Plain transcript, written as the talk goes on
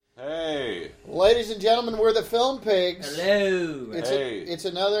Ladies and gentlemen, we're the Film Pigs. Hello. It's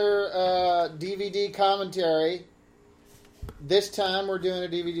another DVD commentary. This time we're doing a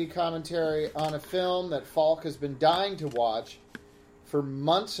DVD commentary on a film that Falk has been dying to watch for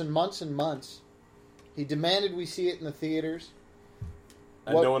months and months and months. He demanded we see it in the theaters.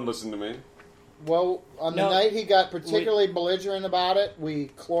 And no one listened to me? Well, on the night he got particularly belligerent about it,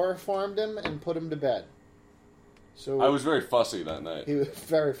 we chloroformed him and put him to bed. So I was very fussy that night. He was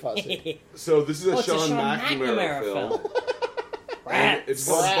very fussy. So this is a Sean McNamara film. Bratz. It's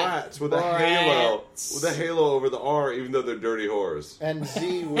called Bratz with a halo. With a halo over the R, even though they're dirty whores. And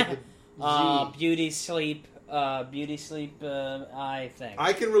Z with the Z. Beauty sleep, I think.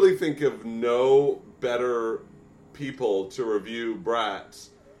 I can really think of no better people to review Bratz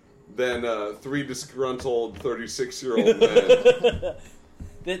than three disgruntled 36-year-old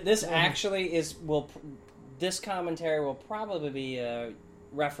men. This actually is... This commentary will probably be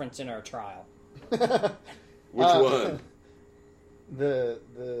referenced in our trial. Which one? The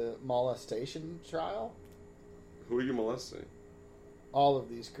molestation trial? Who are you molesting? All of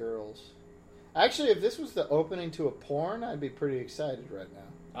these girls. Actually, if this was the opening to a porn, I'd be pretty excited right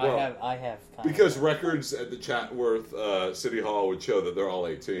now. Well, I have. Because records at the Chatworth City Hall would show that they're all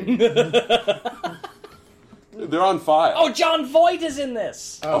 18. They're on file. Oh, John Voight is in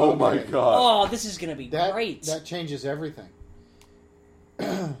this. Oh my God! Oh, this is going to be great. That changes everything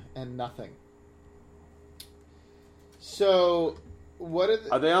and nothing. So, what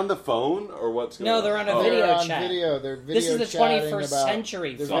are they on the phone or what's going on? No, they're on a video chat. They're video this is the 21st about,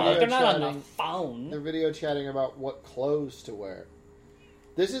 century. They're not on the phone. They're video chatting about what clothes to wear.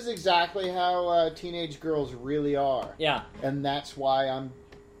 This is exactly how teenage girls really are. Yeah, and that's why I'm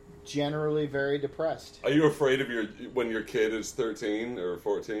generally very depressed. Are you afraid of when your kid is 13 or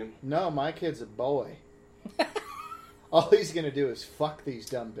 14? No, my kid's a boy. All he's going to do is fuck these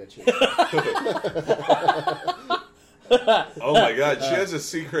dumb bitches. Oh my God, she has a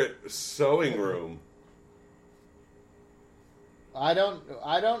secret sewing room. I don't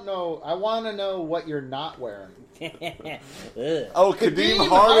know. I want to know what you're not wearing. Oh, Kadeem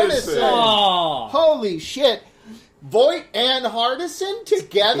Hardison. Oh. Holy shit. Voight and Hardison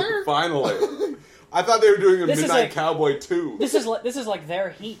together? Finally. I thought they were doing a Midnight Cowboy 2. This is like their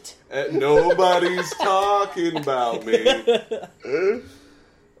Heat. Nobody's talking about me.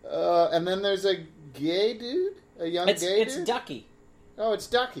 And then there's a gay dude? A young gay dude? It's Ducky. Oh, it's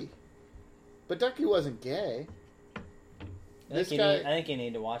Ducky. But Ducky wasn't gay. I think you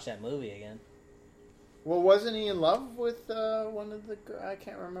need to watch that movie again. Well, wasn't he in love with one of the... I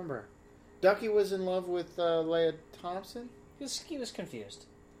can't remember. Ducky was in love with Leah Thompson? He was confused.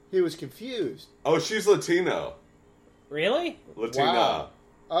 He was confused. Oh, she's Latino. Really? Latina. Wow.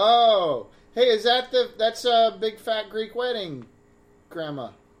 Oh. Hey, is that's a big fat Greek wedding,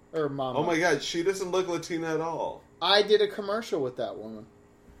 Grandma? Or Mama? Oh my God, she doesn't look Latina at all. I did a commercial with that woman.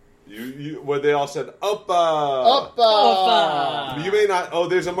 Where they all said, Oppa! Oppa! Oppa! You may not... Oh,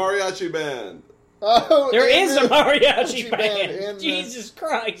 there's a mariachi band. Oh, there is a mariachi band. Jesus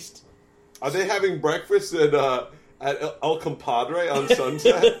Christ. Are they having breakfast at El Compadre on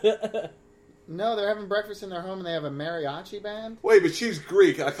Sunset? No, they're having breakfast in their home and they have a mariachi band? Wait, but she's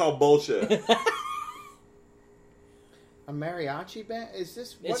Greek. I call bullshit. A mariachi band?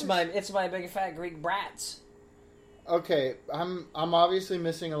 It's my big fat Greek Bratz. Okay, I'm obviously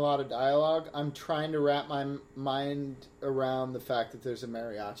missing a lot of dialogue. I'm trying to wrap my mind around the fact that there's a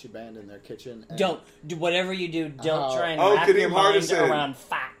mariachi band in their kitchen. Don't do whatever you do. Don't try and wrap your mind around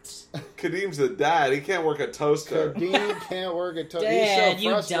facts. Kadeem's the dad. He can't work a toaster. Kadeem can't work a toaster. Dad, He's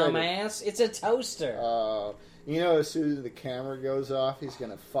so frustrated. You dumbass! It's a toaster. As soon as the camera goes off, he's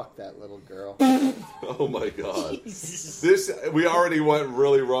gonna fuck that little girl. Oh my God! We already went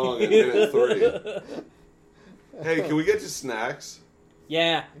really wrong in minute 3. Hey, can we get to snacks?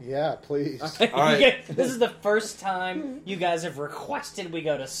 Yeah. Yeah, please. All right. This is the first time you guys have requested we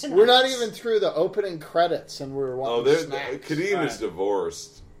go to snacks. We're not even through the opening credits, and we're wanting snacks. Kadeem is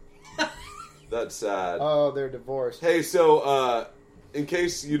divorced. That's sad. Oh, they're divorced. Hey, so in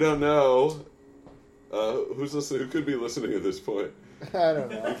case you don't know, who's listening? Who could be listening at this point? I don't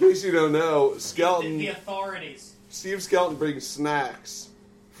know. In case you don't know, Skelton. The authorities. Steve Skelton brings snacks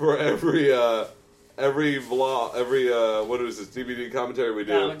for every vlog, what is this DVD commentary we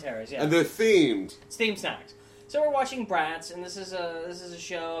do? Commentaries, yeah. And they're themed. It's themed snacks. So we're watching Bratz, and this is a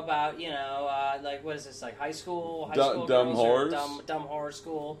show about what is this, like high school dumb whores, dumb horror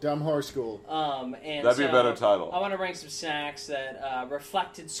school, dumb horror school. And that'd be a better title. I want to bring some snacks that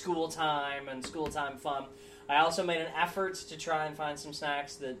reflected school time and school time fun. I also made an effort to try and find some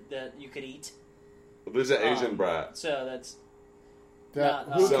snacks that you could eat. This is an Asian brat. So that's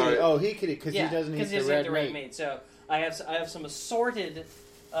Who he could eat because he doesn't eat the red meat. So I have some assorted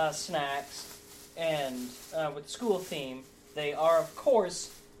snacks, and with school theme, they are of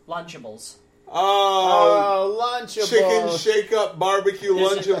course Lunchables. Oh, Lunchables! Chicken shake-up barbecue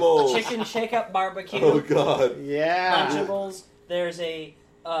Lunchables. Chicken shake-up barbecue. Oh God! Yeah. Lunchables. There's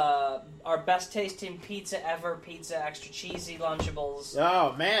our best tasting pizza ever, pizza extra cheesy Lunchables.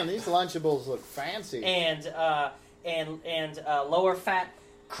 Oh man, these Lunchables look fancy. And lower fat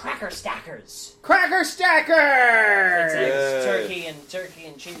cracker stackers. Cracker stackers. It's turkey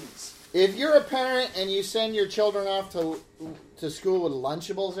and cheese. If you're a parent and you send your children off to school with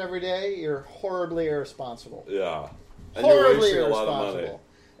Lunchables every day, you're horribly irresponsible. Yeah, and horribly you're wasting irresponsible. a lot of money.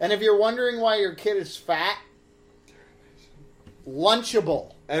 And if you're wondering why your kid is fat,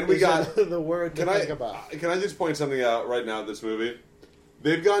 Lunchable. And we got the word to think about. Can I just point something out right now? This movie,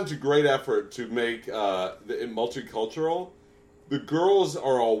 they've gone to great effort to make it multicultural. The girls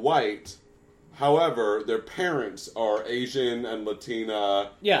are all white. However, their parents are Asian and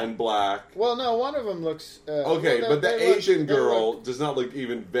Latina and black. Well, no, one of them looks... but the Asian girl does not look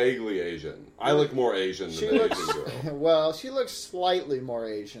even vaguely Asian. I look more Asian than the Asian girl. Well, she looks slightly more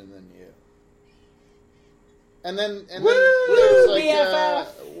Asian than you. And then there's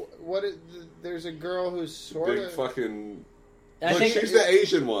like... there's a girl who's sort of... Big fucking... I think she's the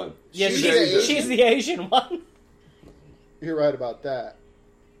Asian one. Yeah, she's the Asian one. You're right about that.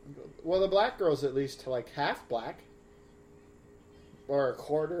 Well, the black girl's at least like half black. Or a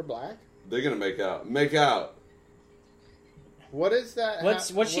quarter black. They're gonna make out. Make out! What is that?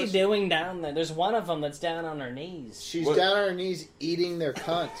 What's she doing down there? There's one of them that's down on her knees. She's down on her knees eating their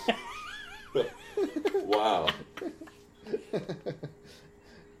cunt. Wow.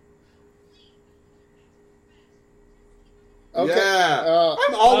 Okay. Yeah.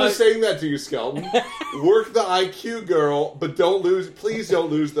 I'm always saying that to you, Skelton. Work the IQ, girl, but please don't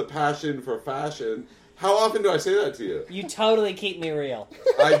lose the passion for fashion. How often do I say that to you? You totally keep me real.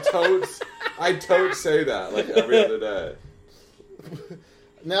 I totes say that like every other day.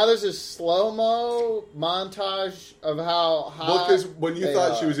 Now there's a slow-mo montage of how hot... Well, because when you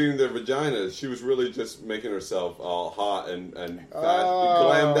thought she was eating their vaginas, she was really just making herself all hot and fat,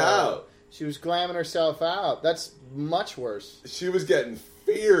 glammed out. She was glamming herself out. That's much worse. She was getting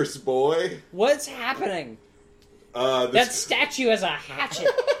fierce, boy. What's happening? That statue has a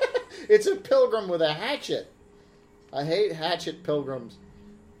hatchet. It's a pilgrim with a hatchet. I hate hatchet pilgrims.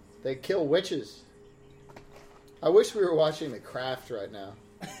 They kill witches. I wish we were watching The Craft right now.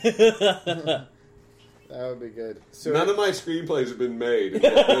 That would be good. So none of my screenplays have been made.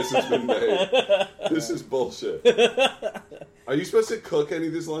 This has been made. This is bullshit. Are you supposed to cook any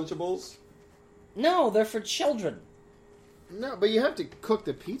of these Lunchables? No, they're for children. No, but you have to cook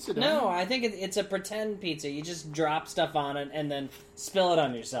the pizza, don't you? No, I think it's a pretend pizza. You just drop stuff on it and then spill it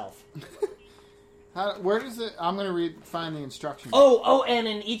on yourself. Where does it... I'm going to find the instructions. Oh, and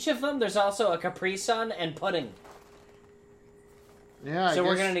in each of them, there's also a Capri Sun and pudding. Yeah, so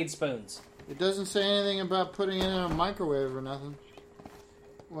we're going to need spoons. It doesn't say anything about putting it in a microwave or nothing.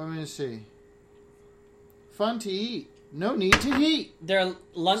 Let me see. Fun to eat. No need to heat. They're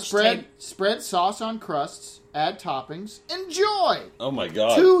lunch Spread sauce on crusts. Add toppings. Enjoy. Oh my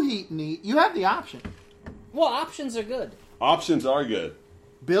god. To heat and eat. You have the option. Well, options are good. Options are good.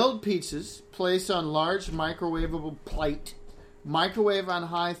 Build pizzas. Place on large microwavable plate. Microwave on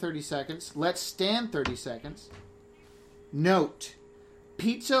high 30 seconds. Let stand 30 seconds. Note.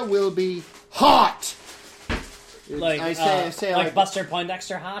 Pizza will be hot. I say like Buster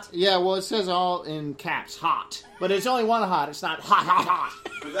Poindexter hot? Yeah, well, it says all in caps, hot. But it's only one hot. It's not hot, hot, hot.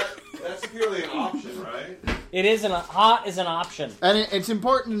 But that's purely an option, right? It is hot is an option. And it's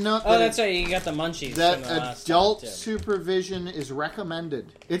important to note that... Oh, that's right. You got the munchies. That adult supervision is recommended.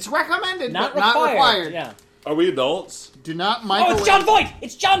 It's recommended, not but not required. Yeah. Are we adults? Do not microwave... Oh, it's John Voight!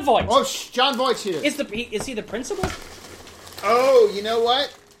 It's John Voight! Oh, John Voight's here. Is he the principal? Oh, you know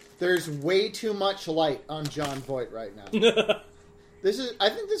what? There's way too much light on John Voight right now. I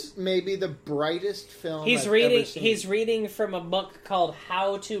think this may be the brightest film I've ever seen. He's reading from a book called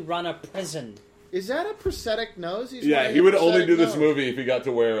How to Run a Prison. Is that a prosthetic nose? He would only do this movie if he got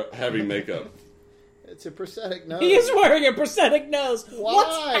to wear heavy makeup. It's a prosthetic nose. He is wearing a prosthetic nose. Why?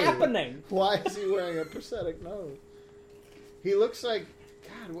 What's happening? Why is he wearing a prosthetic nose? He looks like...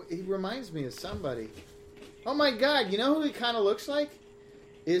 God, he reminds me of somebody. Oh my God, you know who he kind of looks like?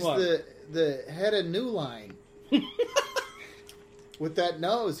 Is what? the head of New Line. With that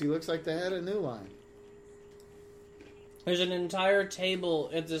nose, he looks like the head of New Line. There's an entire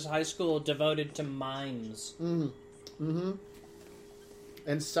table at this high school devoted to mimes. Mm-hmm. Mm-hmm.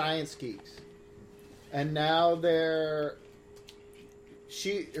 And science geeks. And now they're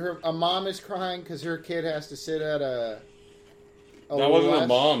A mom is crying because her kid has to sit at a That wasn't less- a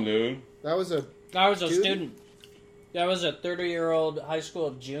mom, dude. That was a student. That was a 30-year-old high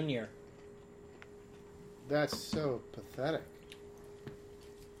school junior. That's so pathetic.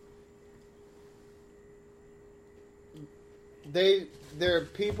 There are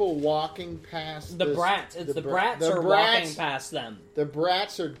people walking past The Bratz. It's the Bratz are walking past them. The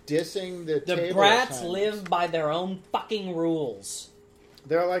Bratz are dissing the table Bratz attendants. live by their own fucking rules.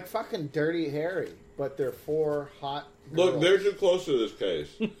 They're like fucking Dirty Harry, but they're 4 hot girls. Look, they're too close to this case.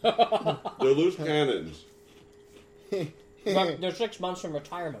 They're loose cannons. But they're 6 months from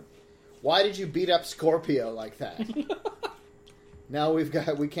retirement. Why did you beat up Scorpio like that? Now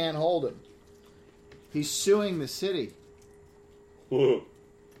we can't hold him. He's suing the city.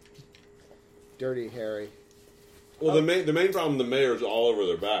 Dirty Harry. Well, the main problem, the mayor's all over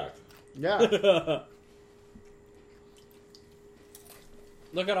their back. Yeah.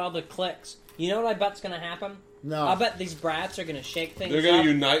 Look at all the clicks. You know what I bet's going to happen? No. I bet these brats are going to shake things They're going up. to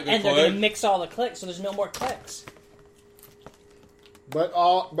unite the and clique. they're going to mix all the clicks so there's no more clicks. But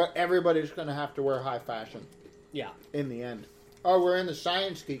everybody's going to have to wear high fashion Yeah. in the end. Oh, we're in the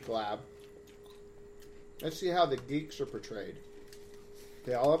Science Geek Lab. Let's see how the geeks are portrayed.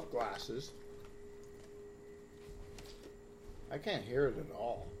 They all have glasses. I can't hear it at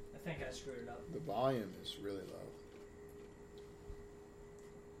all. I think I screwed it up. The volume is really low.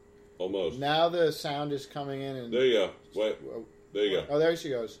 Almost. Now the sound is coming in and... There you go. Wait. There you go. Oh, there she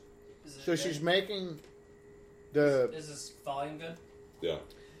goes. Is it So good? she's making the... Is this volume good? Yeah.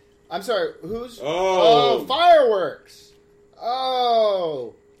 I'm sorry, who's... Oh. Fireworks!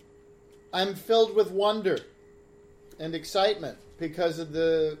 Oh! I'm filled with wonder and excitement because of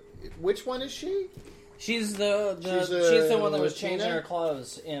the... Which one is she? She's the She's a one that was Latina? changing her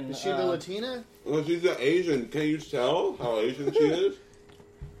clothes in. Is she the Latina? Well, she's an Asian. Can you tell how Asian she is?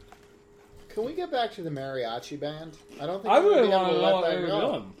 Can we get back to the mariachi band? I don't think I I'm gonna really be able want to to know let what that they were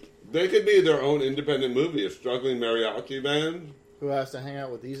go. doing. They could be their own independent movie, a struggling mariachi band. Who has to hang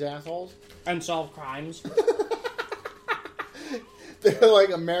out with these assholes? And solve crimes. They're like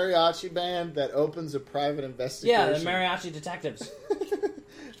a mariachi band that opens a private investigation. Yeah, the mariachi detectives.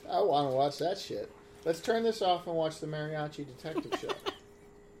 I want to watch that shit. Let's turn this off and watch the mariachi detective show.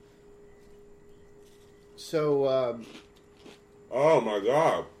 So, Oh my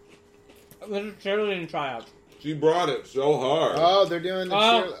god. This is cheerleading tryouts. She brought it so hard. oh, they're doing the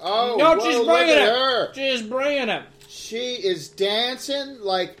Oh. cheer- Oh, No, whoa, she's look bringing at it. her. She's bringing it. She is dancing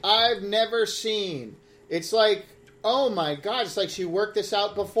like I've never seen. It's like, oh my god, it's like she worked this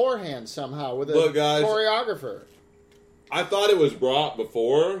out beforehand somehow with a Look, guys. choreographer. I thought it was brought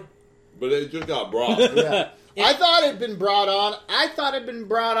before, but it just got brought. Yeah. I thought it'd been brought on. I thought it'd been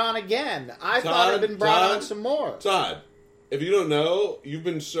brought on again. I thought it'd been brought Todd. on some more. Todd, if you don't know, you've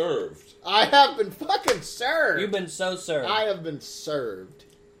been served. I have been fucking served. You've been so served. I have been served.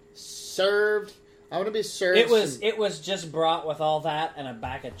 Served. I want to be served. It was just brought with all that and a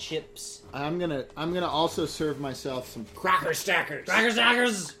bag of chips. I'm gonna also serve myself some cracker stackers. Cracker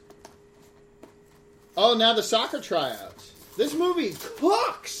stackers. Oh, now the soccer tryouts. This movie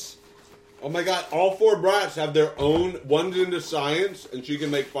cooks. Oh my god, all 4 brats have their own. One's into science, and she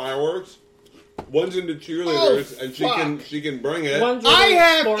can make fireworks. One's into cheerleaders, Oh, and fuck. she can bring it. One's I really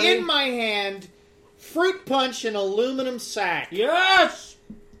have sporty. in my hand fruit punch in aluminum sack. Yes.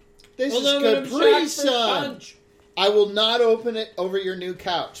 This Aluminum is Capri sack fruit Sun. punch. I will not open it over your new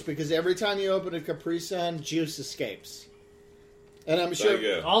couch because every time you open a Capri Sun, juice escapes. And I'm sure. Thank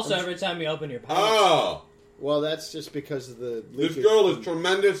you. Also, every time you open your pants. Oh, Well, that's just because of the this leakage. girl is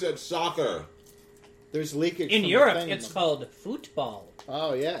tremendous at soccer. There's leakage In from Europe, the thing. it's called football.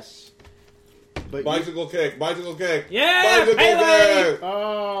 Oh yes. But Bicycle kick, bicycle kick. Yeah, bicycle Pele! kick.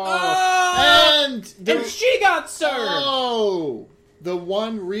 Oh! and the, And she got served. oh, the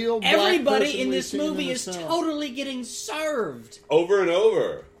one real black Everybody person in we've this seen in movie the is film. totally getting served. Over and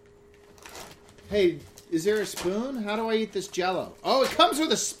over. Hey, is there a spoon? How do I eat this Jello? Oh, it comes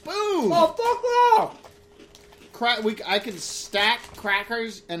with a spoon. Oh, fuck off! I can stack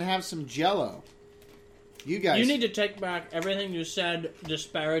crackers and have some Jello. You guys, You need to take back everything you said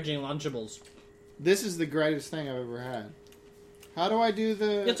disparaging Lunchables. this is the greatest thing I've ever had. How do I do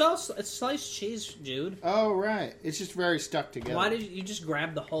the? It's sliced cheese, dude. Oh right, it's just very stuck together. Why did you just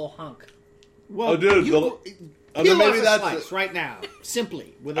grab the whole hunk? Well, Oh, dude, you then peel maybe off a that's slice the- right now,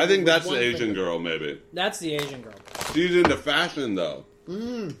 simply. With I think with that's one the Asian finger. girl, maybe. That's the Asian girl. She's into fashion, though.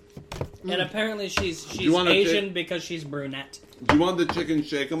 And apparently she's wanna Asian because she's brunette. Do you want the chicken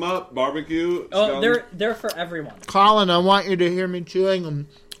shake 'em up barbecue? Oh, scone? they're for everyone. Colin, I want you to hear me chewing them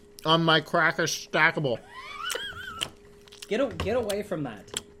on my cracker stackable. Get away from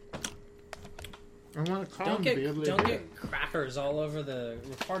that. I want to call Don't get crackers all over the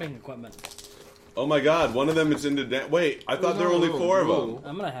recording equipment. Oh my God! One of them is into dance. Wait, I thought there were only 4 of them.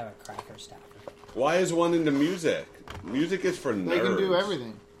 I'm gonna have a cracker stacker. Why is one into music? Music is for nerds. They can do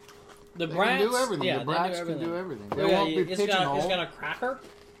everything. The They Bratz, can do everything. yeah, The they Bratz do can do everything. They Oh, yeah, won't be it's pigeonholed. got a cracker.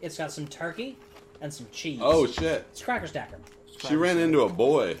 It's got some turkey and some cheese. Oh shit! It's cracker stacker. She ran into a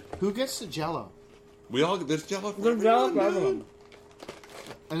boy. Who gets the Jello? There's Jello for There's Jello for everyone, everyone. dude.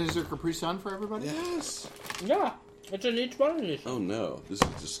 And is there Capri Sun for everybody? Yes. Yeah, it's in each one of these. Oh no, this is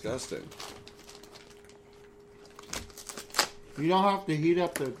disgusting. You don't have to heat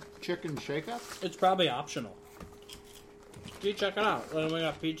up the chicken shake-up? It's probably optional. You check it out. We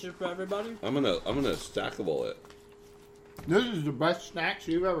got pizzas for everybody. I'm gonna stackable it. This is the best snacks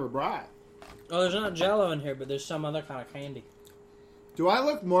you've ever brought. Oh, there's not Jello in here, but there's some other kind of candy. Do I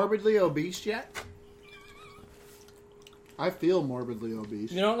look morbidly obese yet? I feel morbidly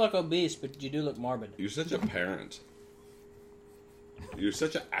obese. You don't look obese, but you do look morbid. You're such a parent. You're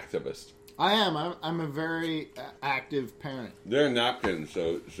such an activist. I am. I'm a very active parent. They're napkins,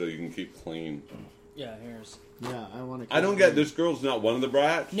 so you can keep clean. Yeah, here's. Yeah, I want to. I don't get this girl's not one of the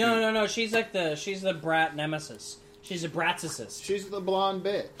brats. No. She's the brat nemesis. She's a bratzicist. She's the blonde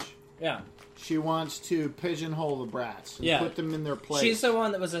bitch. Yeah. She wants to pigeonhole the brats and put them in their place. She's the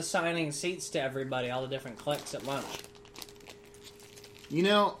one that was assigning seats to everybody, all the different cliques at lunch. You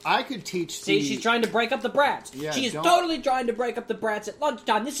know, I could teach. See, she's trying to break up the brats. Yeah, she is totally trying to break up the brats at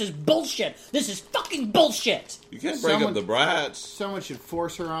lunchtime. This is bullshit. This is fucking bullshit. You can't break up the brats. Someone should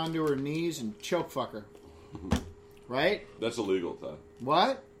force her onto her knees and choke fuck her. Right? That's illegal, though.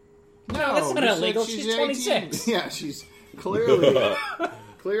 What? No, that's not you said illegal. She's 26. Yeah, she's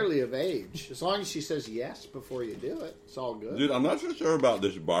clearly of age. As long as she says yes before you do it, it's all good. Dude, I'm not so sure about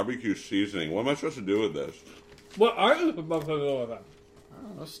this barbecue seasoning. What am I supposed to do with this? What are you supposed to do with that? I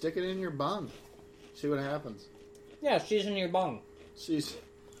don't know. Stick it in your bun. See what happens. Yeah, season your bung. She's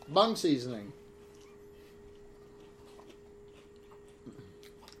bung seasoning.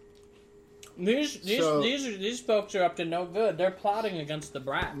 These folks are up to no good. They're plotting against the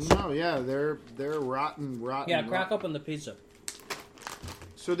brats. No, yeah, they're rotten. Yeah, crack open the pizza.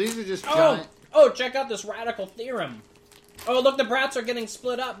 So these are just giant. Oh, check out this radical theorem. Oh, look, the brats are getting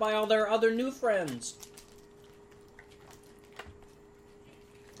split up by all their other new friends.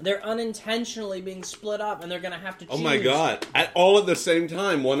 They're unintentionally being split up, and they're going to have to choose. Oh my god. All at the same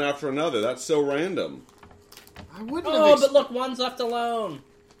time, one after another. That's so random. I wouldn't Oh, but look, one's left alone.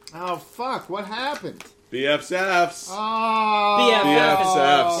 Oh, fuck. What happened? BFFs. Oh,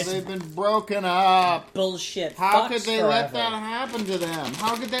 BFFs. They've been broken up. Bullshit. How Fucks could they forever. let that happen to them?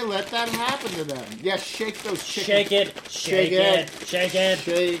 How could they let that happen to them? Yeah, shake those chickens. Shake it. Shake it. Shake it.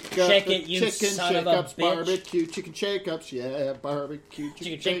 Shake up Shake the it, you chicken son of a shake-ups, bitch. Barbecue chicken shake-ups, yeah, barbecue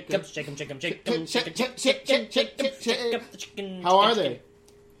chicken Chicken shake-ups. shake 'em, shake 'em, shake 'em, shake 'em, Shake, shake 'em, shake, shake, shake, shake, shake 'em, shake. the chicken. How are chicken.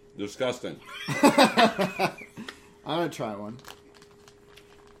 they? Disgusting. I'm gonna try one.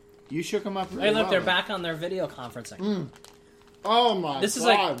 You shook them up really Hey, look, well, they're though. back on their video conferencing. Oh my This is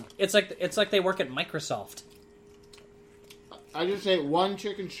god. it's like they work at Microsoft. I just ate one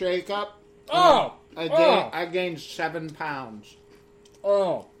chicken shake-up. Oh! I gained 7 pounds.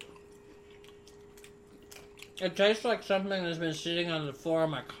 Oh. It tastes like something that's been sitting on the floor of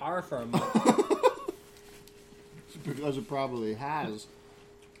my car for a month. It's because it probably has.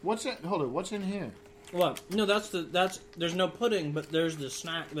 What's it? Hold it. What's in here? What? No, that's there's no pudding, but there's the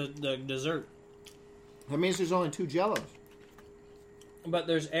snack, the dessert. That means there's only 2 Jellos. But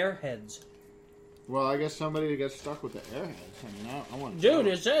there's airheads. Well, I guess somebody gets stuck with the airheads. I mean, I want. Dude,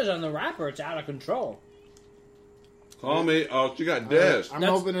 it says on the wrapper it's out of control. Call me. Oh, she got dished. I'm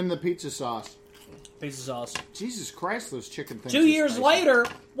That's- opening the pizza sauce. Pizza sauce. Jesus Christ, those chicken things. 2 are years spicy. later,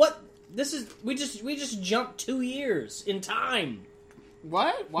 what? This is we just jumped 2 years in time.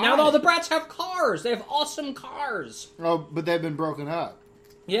 What? Why? Now all the brats have cars. They have awesome cars. Oh, but they've been broken up.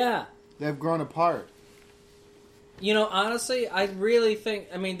 Yeah. They've grown apart. You know, honestly, I really think.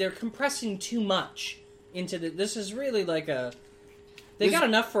 I mean, they're compressing too much into the. This is really like a. They got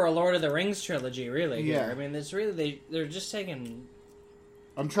enough for a Lord of the Rings trilogy, really. Yeah. Here. I mean, it's really they're just taking.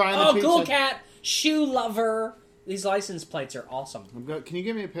 I'm trying the Oh, pizza. cool cat, shoe lover. These license plates are awesome. Can you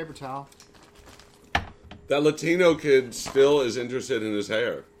give me a paper towel? That Latino kid still is interested in his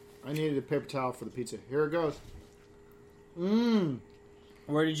hair. I needed a paper towel for the pizza. Here it goes. Mmm.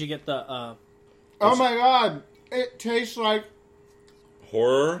 Where did you get the? Oh my god. It tastes like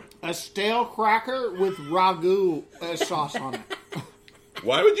Horror? a stale cracker with ragu sauce on it.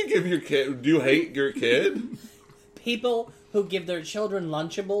 Why would you give your kid... Do you hate your kid? People who give their children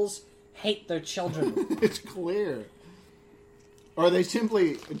Lunchables hate their children. It's clear. Or they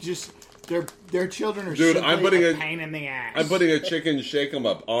simply just their children are Dude, simply I'm putting a a- pain in the ass. I'm putting a chicken shake 'em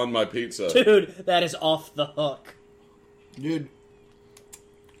up on my pizza. Dude, that is off the hook. Dude,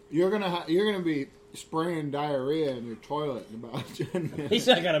 you're gonna be spraying diarrhea in your toilet in about 10 minutes. He's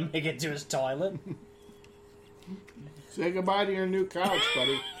not gonna make it to his toilet. Say goodbye to your new couch,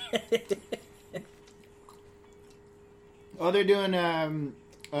 buddy. Oh, they're doing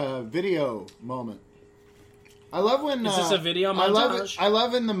a video moment. I love when Is this a video I love montage? I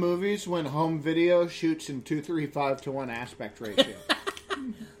love in the movies when home video shoots in 2:35:1 aspect ratio.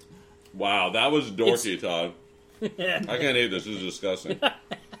 Wow, that was dorky, Todd. I can't eat this. This is disgusting.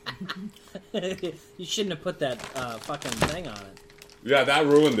 You shouldn't have put that fucking thing on it. Yeah, that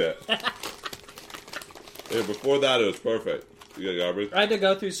ruined it. Before that, it was perfect. You got garbage? I had to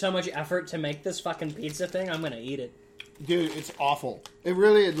go through so much effort to make this fucking pizza thing. I'm gonna eat it. Dude, it's awful. It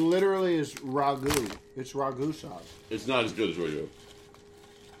literally is ragu. It's ragu sauce. It's not as good as what you.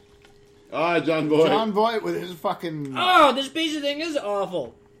 Ah, John Boy. John Voight with his fucking. Oh, this pizza thing is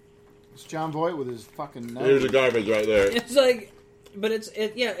awful. It's John Voight with his fucking nose. Here's the garbage right there. It's like, but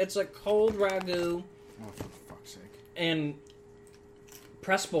it's like cold ragu Oh, for fuck's sake. and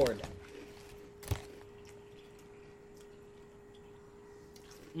press board.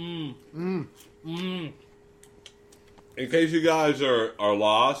 In case you guys are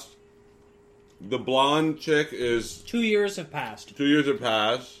lost, the blonde chick is 2 years have passed. 2 years have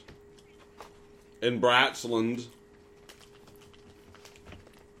passed in Bratzland.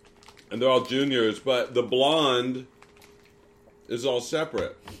 And they're all juniors, but the blonde is all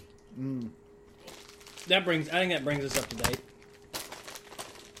separate. I think that brings us up to date.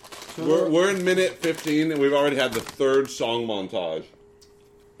 So We're in minute 15, and we've already had the third song montage.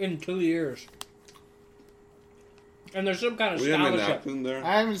 In 2 years. And there's some kind of We have an scholarship. acting there.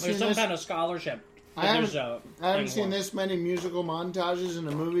 I haven't seen There's some this. kind of scholarship. I haven't Thing seen for. this many musical montages in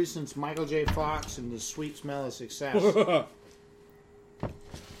a movie since Michael J. Fox and The Sweet Smell of Success.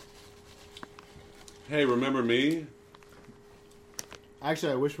 Hey, remember me?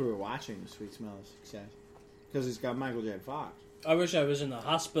 Actually, I wish we were watching The Sweet Smell of Success because it's got Michael J. Fox. I wish I was in the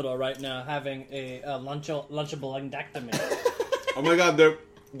hospital right now having a lunchable lumpectomy. Oh my god,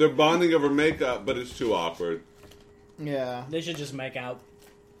 they're bonding over makeup, but it's too awkward. Yeah. They should just make out.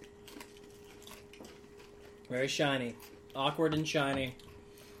 Very shiny. Awkward and shiny.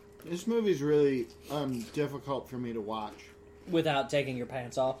 This movie's really difficult for me to watch. Without taking your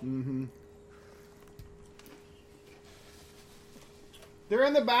pants off. Mm-hmm. They're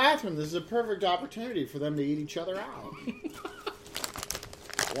in the bathroom. This is a perfect opportunity for them to eat each other out.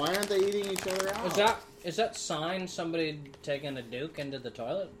 Why aren't they eating each other out? Is that sign somebody taking a Duke into the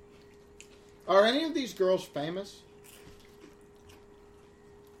toilet? Are any of these girls famous?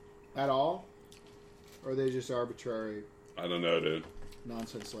 At all? Or are they just arbitrary I don't know, dude.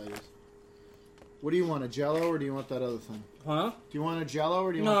 nonsense ladies? What do you want, a Jell-O or do you want that other thing? Huh? Do you want a Jell-O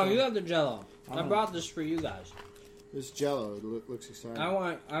or do you No, want you the... have the Jell-O. I Oh. brought this for you guys. This Jell-O looks exciting.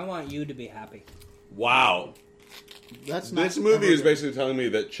 I want you to be happy. Wow. That's not This movie ever is good. basically telling me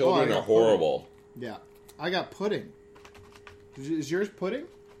that children Oh, I are got horrible. Yeah. I got pudding. Is yours pudding?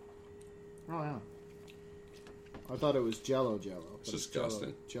 Oh, yeah. I thought it was Jell-O. It's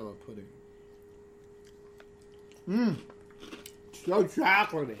disgusting. Jell-O pudding. Mmm. So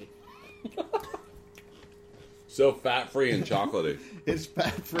chocolatey. So fat-free and chocolatey. It's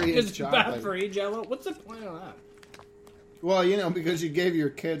fat-free and It's chocolate. bad for you, Jell-O. What's the point of that? Well, you know, because you gave your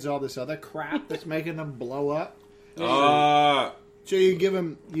kids all this other crap that's making them blow up. Ah, So you give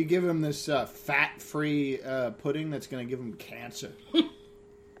them this fat-free pudding that's going to give them cancer.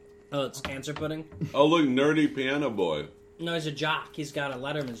 Oh, it's cancer pudding? oh look, nerdy piano boy. No, he's a jock. He's got a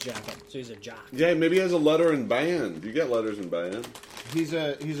Letterman's jacket, so he's a jock. Yeah, maybe he has a letter in band. You get letters in band. He's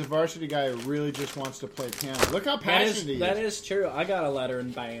a varsity guy who really just wants to play piano. Look how passionate he is. That is true. I got a letter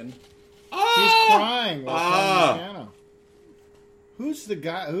in band. He's crying while playing the piano. Who's the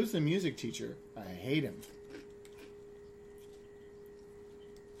guy? Who's the music teacher? I hate him.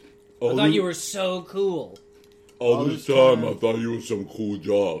 I thought you were so cool. All this time, I thought you were some cool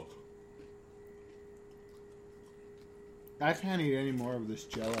jock. I can't eat any more of this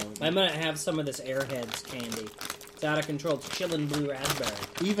Jell-O. I'm gonna have some of this Airheads candy. It's out of control. It's chillin' blue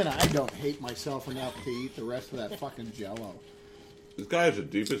raspberry. Even I don't hate myself enough to eat the rest of that fucking Jell-O. This guy has the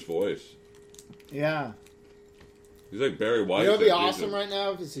deepest voice. Yeah. He's like Barry White. You know what would be awesome right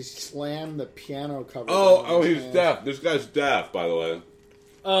now? Because he slammed the piano cover. Oh, down with his he's hand. deaf. This guy's deaf, by the way.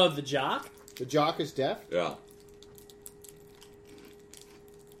 Oh, the jock? The jock is deaf? Yeah.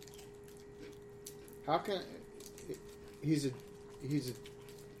 How can... He's a...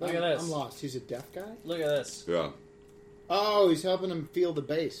 Look at this. I'm lost. He's a deaf guy? Look at this. Yeah. Oh, he's helping him feel the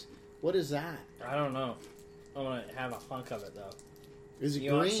bass. What is that? I don't know. I'm gonna have a hunk of it though. Is it You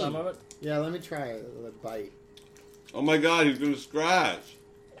green? want some of it? Yeah, let me try a bite. Oh my god, he's gonna scratch.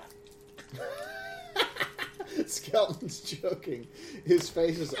 Skelton's joking. His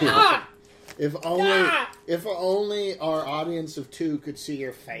face is Ah! If only our audience of 2 could see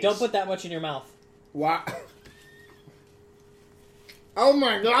your face. Don't put that much in your mouth. Wow. Oh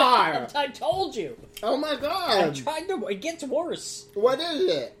my god! I told you. Oh my I god! tried to. It gets worse. What is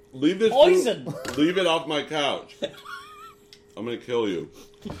it? Leave this Poison. food- leave it off my couch. I'm gonna kill you.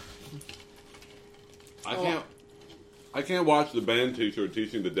 I can't watch the band teacher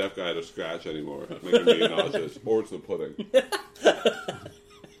teaching the deaf guy to scratch anymore. It's making me nauseous. Or it's the pudding.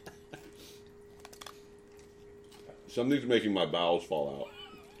 Something's making my bowels fall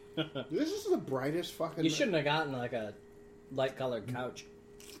out. This is the brightest fucking... You shouldn't have gotten like a light-colored couch.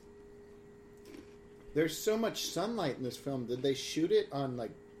 There's so much sunlight in this film. Did they shoot it on,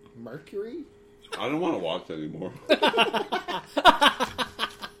 like, Mercury? I don't want to watch anymore.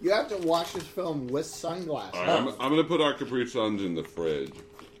 You have to watch this film with sunglasses. All right, I'm going to put our Capri Suns in the fridge.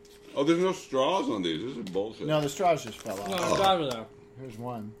 Oh, there's no straws on these. This is bullshit. No, the straws just fell off. No, it's out of there. Here's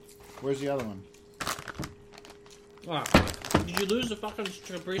one. Where's the other one? Ah. Did you lose the fucking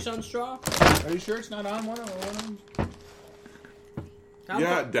Capri Sun straw? Are you sure it's not on one of them?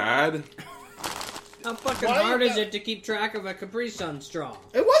 Yeah, Dad. How fucking Why hard you is got- it to keep track of a Capri Sun straw?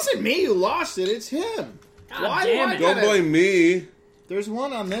 It wasn't me who lost it. It's him. God Why damn do I it. Don't gotta- blame me. There's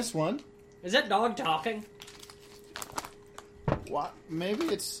one on this one. Is that dog talking? What? Maybe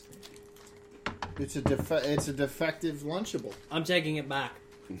it's a defective Lunchable. I'm taking it back.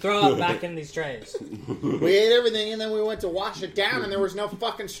 Throw it back in these trays. We ate everything and then we went to wash it down and there was no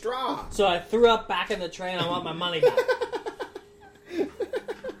fucking straw. So I threw up back in the tray and I want my money back.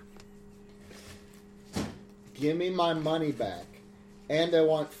 Give me my money back. And I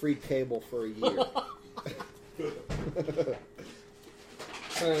want free cable for a year.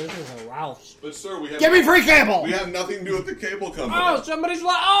 This is a Ralph's. But sir, we have Give me free cable! we have nothing to do with the cable company. Oh, somebody's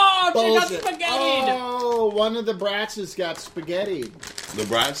like, oh, she got Bullshit. spaghetti. Oh, one of the Bratzes got spaghetti. The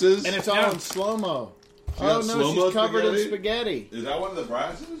Bratzes? And it's all in slow-mo. She Oh got no, slow-mo she's covered in spaghetti? spaghetti. Is that one of the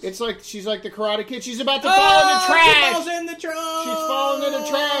Bratzes? It's like she's like the Karate Kid. She's about to fall in the She trash. falls in the trash. She's falling in the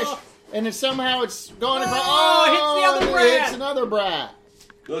trash, and it's somehow it's going across. Oh, it hits the other it brat. hits another brat.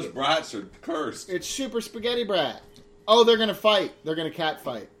 Those brats are cursed. It's super spaghetti brat. Oh, they're gonna fight. They're gonna cat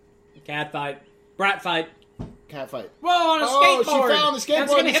fight. Cat fight. Brat fight. Cat fight. Whoa, on a Oh, skateboard. she fell on the skateboard.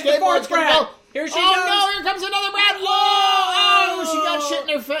 That's gonna The hit the fourth skateboard's gonna brat. go. Here she Oh goes. no! Here comes another brat. Whoa! Oh, she got shit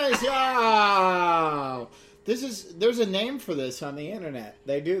in her face. Oh. There's a name for this on the internet.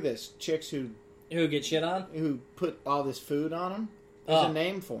 They do this. Chicks who Who get shit on? put all this food on them. There's Oh. a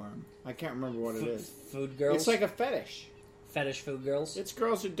name for them. I can't remember what it is. Food girls. It's like a fetish. fetish food girls. It's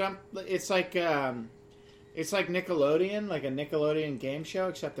girls who dump. It's like Nickelodeon, like a Nickelodeon game show,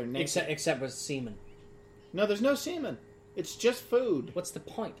 except they're naked. Except with semen. No, there's no semen. It's just food. What's the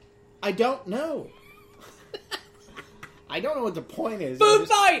point? I don't know. I don't know what the point is. Food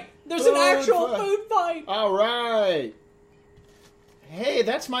fight! There's an Food actual fight. food fight! All right. Hey,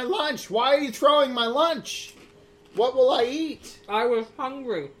 that's my lunch. Why are you throwing my lunch? What will I eat? I was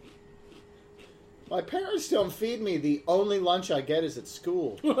hungry. My parents don't feed me. The only lunch I get is at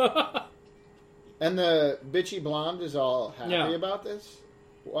school. And the bitchy blonde is all happy Yeah. about this?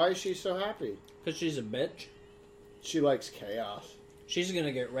 Why is she so happy? Because she's a bitch. She likes chaos. She's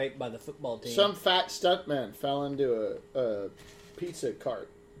gonna get raped by the football team. Some fat stuntman fell into a pizza cart.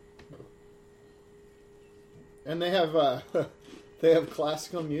 And they have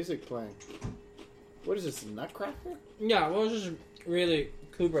classical music playing. What is this, Nutcracker? Yeah, well, this is really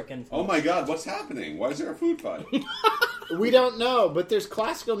Kubrick influence. Oh my god, what's happening? Why is there a food fight? We don't know, but there's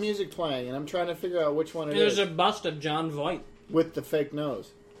classical music playing, and I'm trying to figure out which one it There's is. a bust of John Voight. With the fake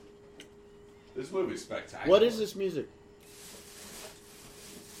nose. This movie's spectacular. What is this music?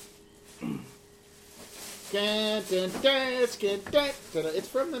 It's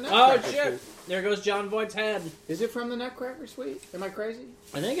from the Oh Nutcracker shit! Suite. There goes John Voight's head. Is it from the Nutcracker Suite? Am I crazy?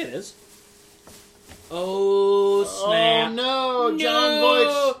 I think it is. Oh snap! Oh no!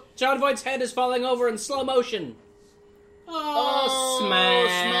 No! John Voight's head is falling over in slow motion. Oh,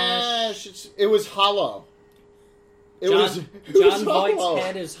 smash! It was hollow. John Voight's Voight's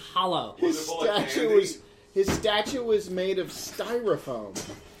head is hollow. His statue was made of styrofoam.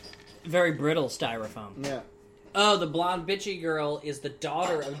 Very brittle styrofoam. Yeah. Oh, the blonde bitchy girl is the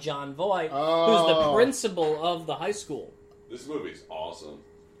daughter of John Voight, who's Oh. the principal of the high school. This movie's awesome.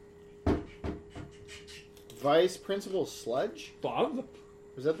 Vice Principal Sludge? Bob?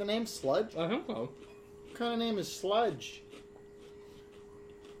 Was that the name? Sludge? I think so. What kind of name is Sludge?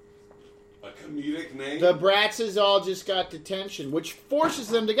 A comedic name? The Bratzes all just got detention, which forces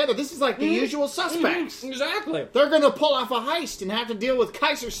them together. This is like the usual suspects. Exactly. They're going to pull off a heist and have to deal with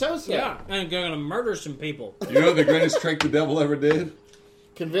Kaiser Soze. Yeah, and they're going to murder some people. You know what the greatest trick the devil ever did?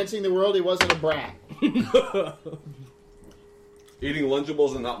 Convincing the world he wasn't a brat. Eating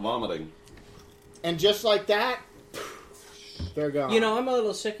Lunchables and not vomiting. And just like that, they're gone. You know, I'm a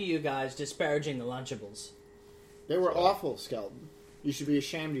little sick of you guys disparaging the Lunchables. They were awful, Skelton. You should be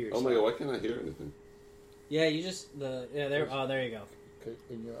ashamed of yourself. Oh my god, why can't I hear anything? Yeah, you just there you go.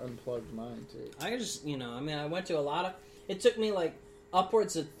 In your unplugged mind too. I just I went to a lot of. It took me like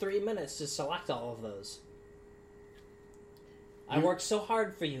upwards of 3 minutes to select all of those. I worked so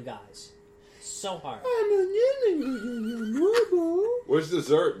hard for you guys, so hard. Where's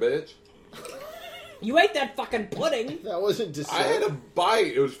dessert, bitch? You ate that fucking pudding. That wasn't dessert. I had a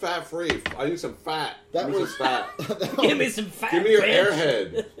bite. It was fat free. I need some fat. That Give me was some fat. Give me some fat. Give me your bitch.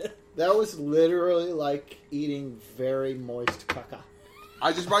 airhead. That was literally like eating very moist caca.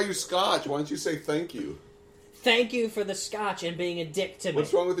 I just brought you scotch. Why don't you say thank you? Thank you for the scotch and being a dick to me.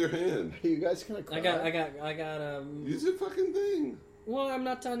 What's wrong with your hand? Are you guys gonna cry? I got Use the fucking thing. Well, I'm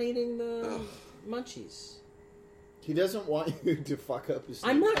not done eating the munchies. He doesn't want you to fuck up his.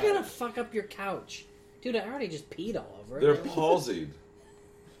 I'm not couch. gonna fuck up your couch. Dude, I already just peed all over it. They're palsied.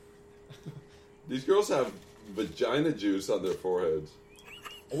 These girls have vagina juice on their foreheads.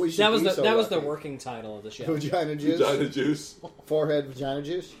 We should That was be the so that was the lucky. working title of the show. Vagina juice. Vagina juice? Forehead vagina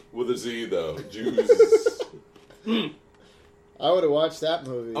juice. With a Z, though. Juice. I would have watched that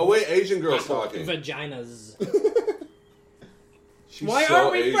movie. Oh, wait, Asian girl's talking. Vaginas. She's Why so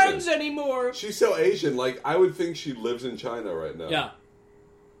aren't we Asian. friends anymore? She's so Asian. Like, I would think she lives in China right now. Yeah.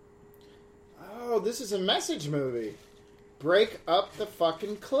 Oh, this is a message movie. Break up the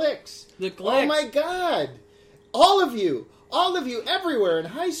fucking cliques. The cliques. Oh my god. All of you everywhere in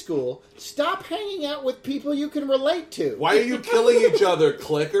high school, stop hanging out with people you can relate to. Why are you killing each other,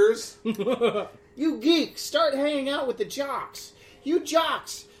 clickers? You geeks, start hanging out with the jocks. You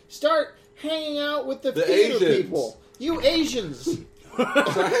jocks, start hanging out with the theater Asians. people. You Asians.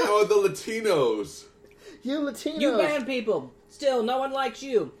 Start hanging out with the Latinos. You Latinos. You bad people. Still, no one likes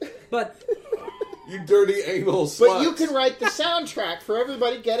you. But You dirty anal sluts. But you can write the soundtrack for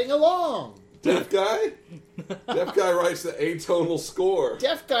everybody getting along. Deaf guy? Deaf guy writes the atonal score.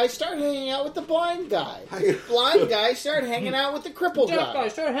 Deaf guy, start hanging out with the blind guy. Hang- Blind guy, start hanging out with the crippled Jeff guy. guy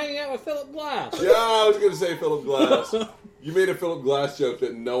started hanging out with Philip Glass. Yeah, I was going to say Philip Glass. You made a Philip Glass joke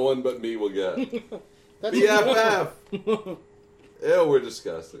that no one but me will get. That's BFF. Ew, we're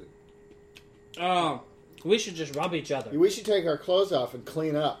disgusting. Oh, we should just rub each other. We should take our clothes off and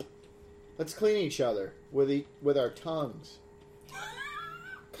clean up. Let's clean each other with our tongues.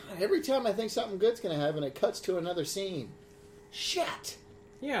 God, every time I think something good's going to happen, it cuts to another scene. Shit!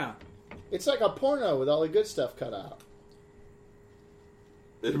 Yeah. It's like a porno with all the good stuff cut out.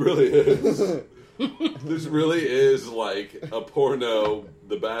 It really is. This really is like a porno,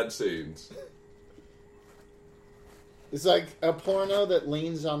 the bad scenes. It's like a porno that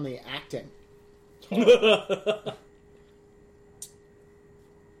leans on the acting.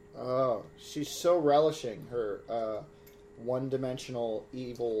 Oh, she's so relishing her one-dimensional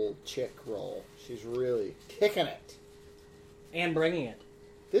evil chick role. She's really kicking it. And bringing it.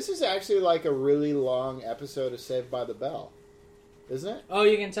 This is actually like a really long episode of Saved by the Bell, isn't it? Oh,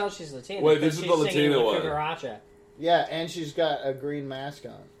 you can tell she's Latina. Wait, because this is she's the singing Latina with one. Cucaracha. Yeah, and she's got a green mask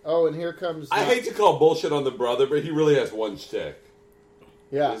on. Oh, and here comes... I hate to call bullshit on the brother, but he really has one chick.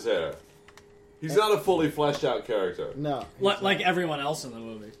 Yeah. His hair. He's not a fully fleshed out character. No. Like everyone else in the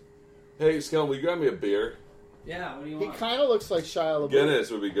movie. Hey, Skell, will you grab me a beer? Yeah, what do you He want? kind of looks like Shia LaBeouf. Guinness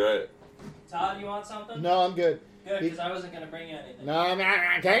would be great. Todd, you want something? No, I'm good. Good, because I wasn't going to bring you anything. No, I'm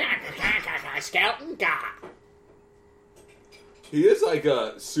not. Scouting guy. He is like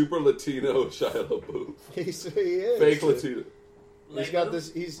a super Latino Shia LaBeouf. He is. Fake Latino. He's got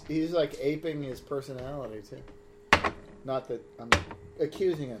this. He's like aping his personality too. Not that I'm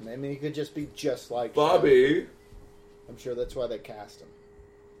accusing him. I mean, he could just be just like Bobby. Shia. I'm sure that's why they cast him.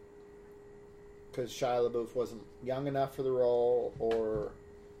 Because Shia LaBeouf wasn't young enough for the role, or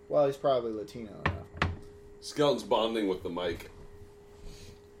well, he's probably Latino enough. Skeleton's bonding with the mic.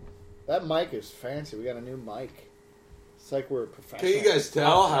 That mic is fancy. We got a new mic. It's like we're professional. Can you guys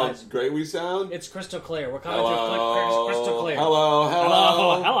tell how Nice. great we sound? It's crystal clear. We're coming Hello. through crystal clear. Hello.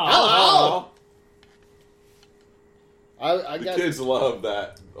 Hello. Hello. I The got kids love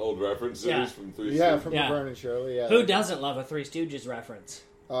that old reference Yeah. series from Three yeah Stooges. from Yeah. Laverne and Shirley. Yeah, Who doesn't love a Three Stooges reference?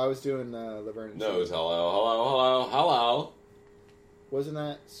 Oh, I was doing Laverne and No, Shirley. it's hello. Wasn't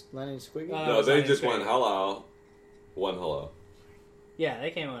that Lenny and Squiggy? Uh, No, they Lenny just and went Squiggy. hello. One hello. Yeah,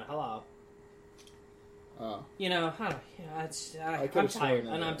 they came on. Hello. Oh. You know, I'm could've sworn tired,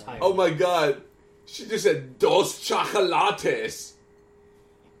 that. and I'm tired. Oh my god. She just said, dos chocolates.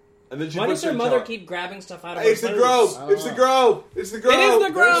 And then she Why puts does her her mother tongue- keep grabbing stuff out of Hey, her it's the boobs? Grove! It's the Grove! It's the Grove! It is the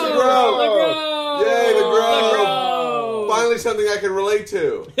Grove! There's the Grove! The Grove! Yay, the Grove! The Grove! Finally something I can relate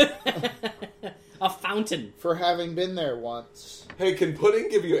to. A fountain. For having been there once. Hey, can pudding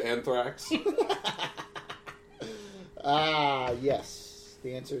give you anthrax? Yes.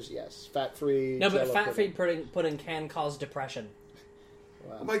 The answer is yes. Fat-free. No, but Jell-O fat-free pudding can cause depression.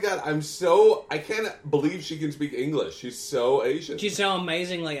 Wow. Oh my god, I can't believe she can speak English. She's so Asian. She's so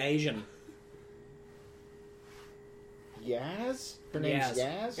amazingly Asian. Yaz? Her name's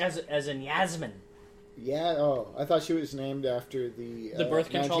Yaz? As in Yasmin. Yeah. Oh, I thought she was named after the birth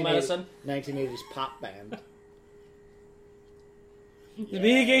control medicine? 1980s pop band.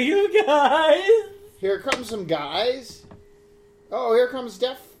 Big you guys. Here comes some guys. Oh, here comes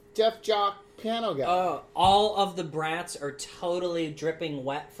deaf jock piano guy. All of the Bratz are totally dripping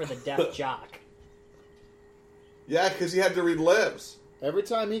wet for the deaf jock. Yeah, because he had to read lips. Every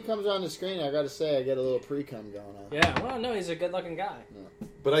time he comes on the screen, I gotta say, I get a little pre-cum going on. Yeah, well, no, he's a good-looking guy.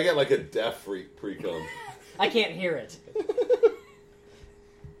 But I get like a deaf freak pre-cum. I can't hear it.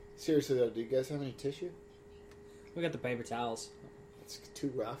 Seriously though, do you guys have any tissue? We got the paper towels. It's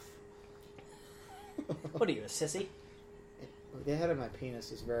too rough. What are you, a sissy? The head of my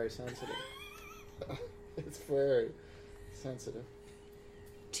penis is very sensitive. It's very sensitive.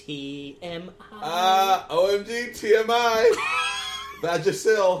 TMI. OMG, TMI.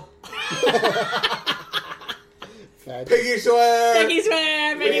 Vagisil. Piggy swear. Piggy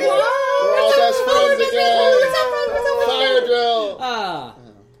swear, Piggy We're all best friends again. Fire drill.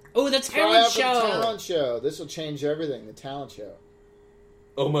 Oh, the Try talent out the show. talent show. This will change everything. The talent show.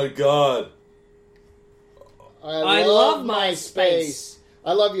 Oh my god. I love my space.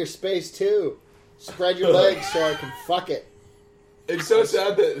 I love your space too. Spread your legs so I can fuck it. It's so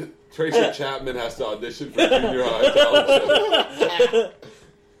sad that Tracy Chapman has to audition for Junior High talent show.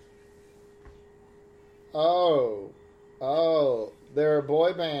 Oh, they're a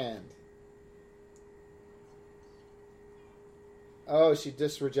boy band. Oh, she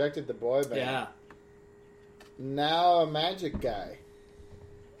just rejected the boy band. Yeah. Now a magic guy.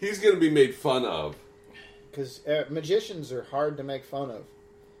 He's going to be made fun of. Because magicians are hard to make fun of.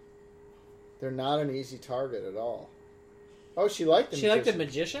 They're not an easy target at all. Oh, she liked the magician. She liked the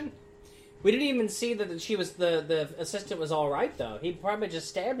magician? We didn't even see that she was the assistant was all right, though. He probably just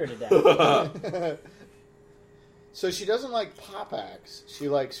stabbed her to death. So she doesn't like pop acts. She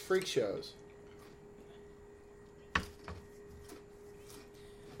likes freak shows.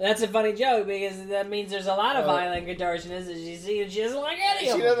 That's a funny joke because that means there's a lot of violent contortionists as you see, and she doesn't like any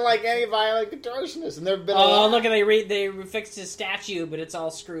of She them. doesn't like any violent contortionists, and there've been. Oh, look at they fixed his statue, but it's all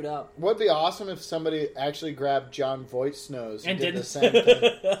screwed up. Would be awesome if somebody actually grabbed John Voight's nose and did didn't. the same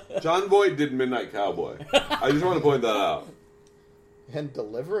thing. John Voight did Midnight Cowboy. I just want to point that out. And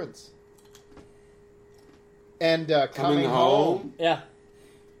Deliverance. And Coming home. Yeah.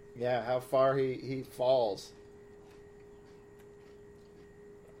 Yeah, how far he falls.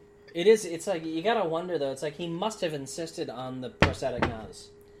 It is. It's like you gotta wonder though. It's like he must have insisted on the prosthetic nose.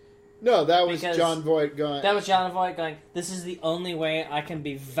 No, that was Because John Voight going. That was John Voight going. This is the only way I can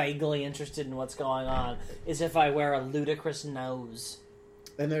be vaguely interested in what's going on is if I wear a ludicrous nose.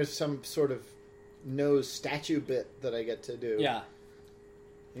 And there's some sort of nose statue bit that I get to do. Yeah.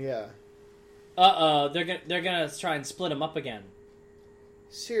 Yeah. They're gonna try and split him up again.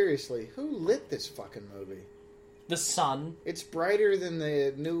 Seriously, who lit this fucking movie? The sun. It's brighter than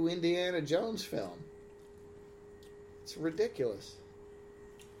the new Indiana Jones film. It's ridiculous.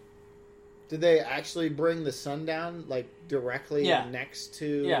 Did they actually bring the sun down, like, directly next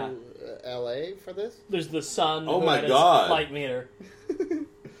to L.A. for this? There's the sun. Oh who my had his God. Light meter.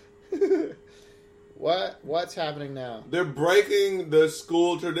 What's happening now? They're breaking the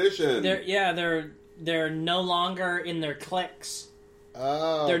school tradition. They're no longer in their cliques.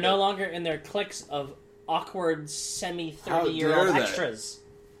 Oh, They're no longer in their cliques of awkward How 30-year-old dare they? extras.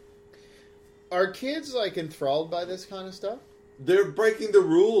 Are kids, like, enthralled by this kind of stuff? They're breaking the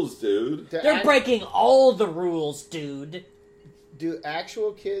rules, dude. They're breaking all the rules, dude. Do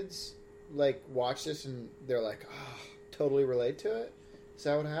actual kids, like, watch this and they're like, oh, totally relate to it? Is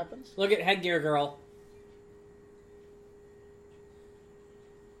that what happens? Look at Headgear Girl.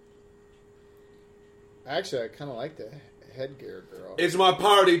 Actually, I kind of like the Headgear Girl. It's my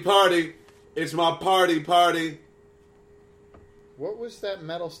party. It's my party. what was that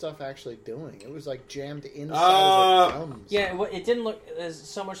metal stuff actually doing? It was like jammed inside of her gums. Yeah, it didn't look as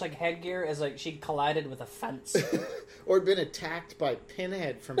so much like headgear as like she collided with a fence. Or had been attacked by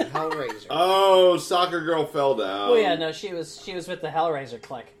Pinhead from Hellraiser. Oh, soccer girl fell down. Oh yeah, no, she was with the Hellraiser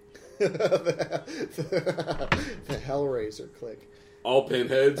clique. the Hellraiser clique. All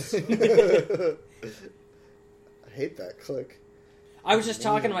pinheads. I hate that clique. I was just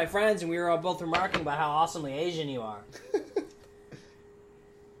talking to my friends, and we were all both remarking about how awesomely Asian you are.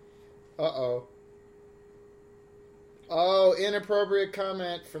 Uh-oh. Oh, inappropriate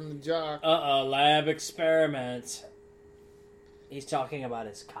comment from the jock. Uh-oh, lab experiment. He's talking about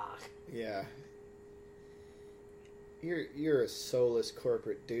his cock. Yeah. You're a soulless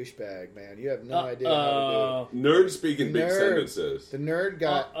corporate douchebag, man. You have no idea how to do it. Nerd speaking big Nerd. sentences. The nerd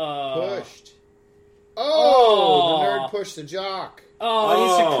got pushed. The Oh! nerd pushed the jock. Oh,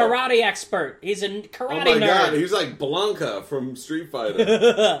 he's a karate expert. He's a karate Oh my nerd. god, he's like Blanca from Street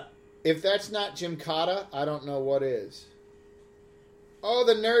Fighter. If that's not Jim Cotta, I don't know what is. Oh,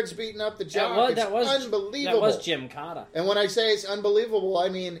 the nerd's beating up the jock. It's unbelievable. That was Jim Cotta. And when I say it's unbelievable, I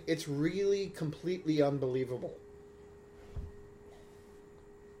mean it's really completely unbelievable.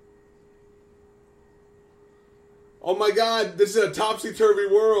 Oh my god, this is a topsy-turvy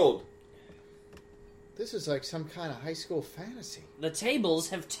world. This is like some kind of high school fantasy. The tables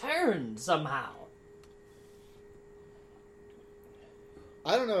have turned somehow.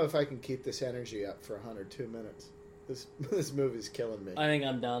 I don't know if I can keep this energy up for 102 minutes. This movie's killing me. I think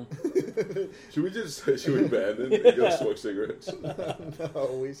I'm done. Should we abandon and go smoke cigarettes?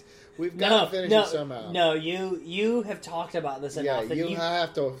 No, we've got to finish it somehow. No, you have talked about this enough. Yeah, you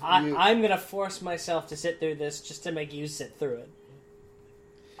have to. I'm going to force myself to sit through this just to make you sit through it.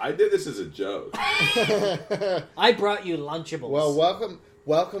 I did this as a joke. I brought you Lunchables. Well,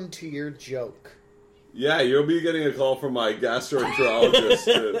 welcome to your joke. Yeah, you'll be getting a call from my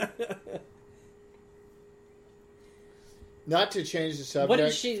gastroenterologist. Not to change the subject What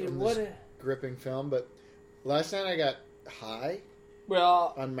is she? from What? this gripping film, but last night I got high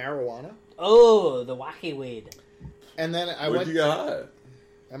Well, on marijuana, oh, the wacky weed. and then I Where'd went you get high?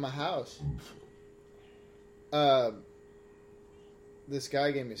 at my house. This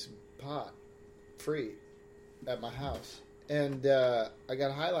guy gave me some pot free at my house, and I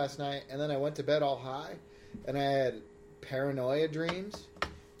got high last night, and then I went to bed all high, and I had paranoia dreams.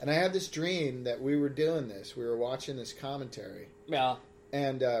 And I had this dream that we were doing this. We were watching this commentary. Yeah.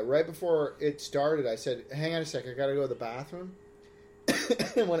 And right before it started, I said, hang on a sec, I got to go to the bathroom.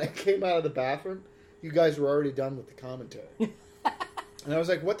 And when I came out of the bathroom, you guys were already done with the commentary. And I was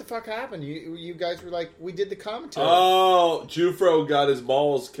like, what the fuck happened? You guys were like, we did the commentary. Oh, Jufro got his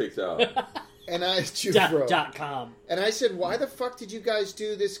balls kicked out. And I Jufro. .com. And I said, why the fuck did you guys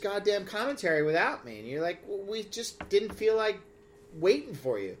do this goddamn commentary without me? And you're like, well, we just didn't feel like waiting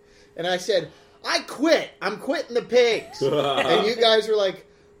for you. And I said, I quit. I'm quitting the pigs. And you guys were like,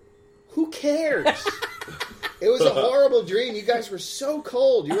 who cares? It was a horrible dream. You guys were so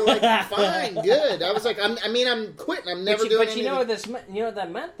cold. You were like, fine, good. I was like, I'm quitting. I'm never doing anything. But you know what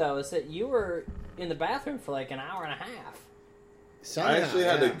that meant, though, is that you were in the bathroom for like an hour and a half. Somehow, I actually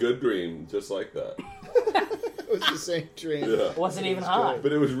had a good dream just like that. It was the same dream. Yeah. It wasn't even hot.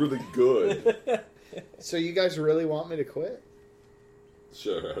 But it was really good. So you guys really want me to quit?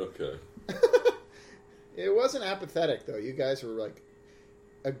 Sure, okay. It wasn't apathetic, though. You guys were like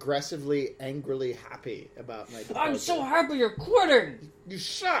aggressively, angrily happy about my departure. I'm so happy you're quitting. You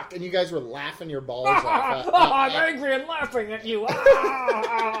suck! And you guys were laughing your balls off. I'm angry and laughing at you.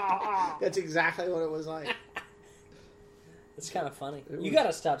 That's exactly what it was like. It's kind of funny. You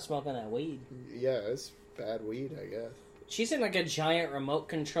gotta stop smoking that weed. Yeah, it's bad weed, I guess. She's in like a giant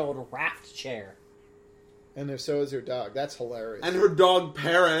remote-controlled raft chair. And if so is her dog. That's hilarious. And her dog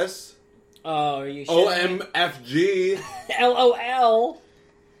Paris. Oh, are you shitting me? OMFG. LOL.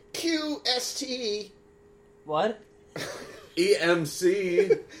 QST. What?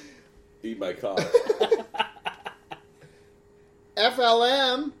 EMC. Eat my cock.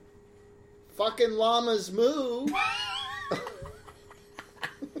 FLM. Fucking llamas moo.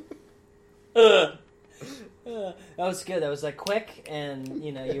 That was good. That was like quick, and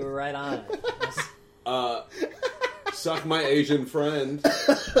you know you were right on it. Suck my Asian friend.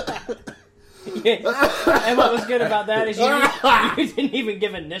 And what was good about that is you didn't even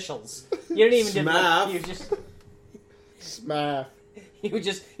give initials. You didn't even Smaff. you just Smaff. you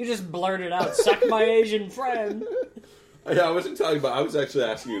just blurted out, "Suck my Asian friend." Yeah, I wasn't talking about. I was actually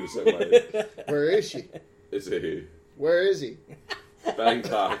asking you to suck my. Where is she? It's a he. Where is he?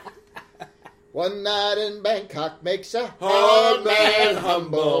 Bangkok. One night in Bangkok makes a Hard man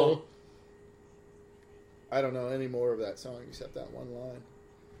humble. I don't know any more of that song except that one line.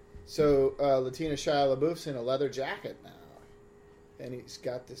 So Latina Shia LaBeouf's in a leather jacket now, and he's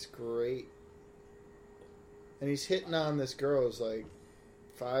got this great, and he's hitting on this girl who's like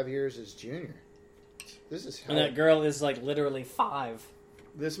 5 years his junior. This is and that girl is like literally 5.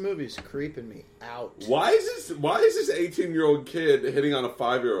 This movie's creeping me out. Why is this 18-year-old kid hitting on a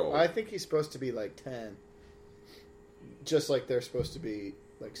 5-year-old? I think he's supposed to be like 10, just like they're supposed to be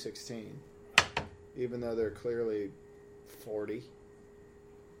like 16, even though they're clearly 40.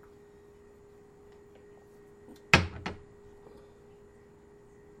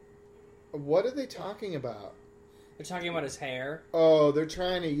 What are they talking about? They're talking about his hair. Oh, they're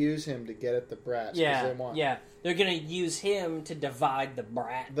trying to use him to get at the Bratz. Yeah, They're going to use him to divide the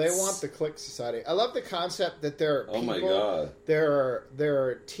Bratz. They want the clique society. I love the concept that there are people. Oh my god! There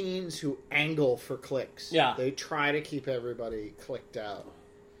are teens who angle for cliques. Yeah, they try to keep everybody clicked out,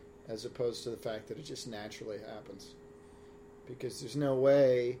 as opposed to the fact that it just naturally happens. Because there's no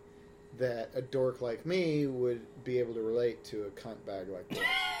way that a dork like me would be able to relate to a cunt bag like this.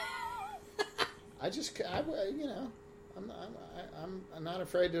 I'm not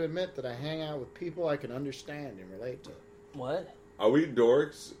afraid to admit that I hang out with people I can understand and relate to. What? Are we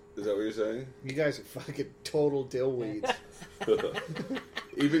dorks? Is that what you're saying? You guys are fucking total dillweeds.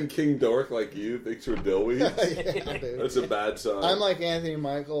 Even King Dork like you thinks we're dillweeds? Yeah, dude. That's a bad sign. I'm like Anthony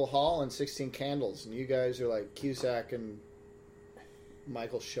Michael Hall and 16 Candles, and you guys are like Cusack and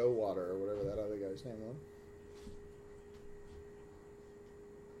Michael Showwater or whatever that other guy's name was.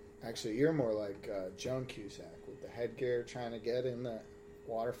 Actually, you're more like Joan Cusack with the headgear trying to get in the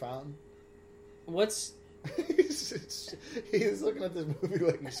water fountain. What's... he's looking at this movie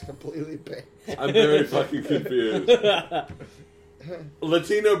like he's completely baked. I'm very fucking confused.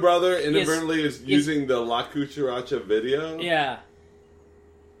 Latino brother inadvertently is using the La Cucaracha video? Yeah.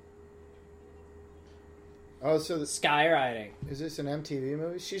 Oh, so the skywriting. Is this an MTV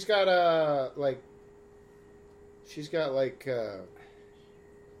movie? She's got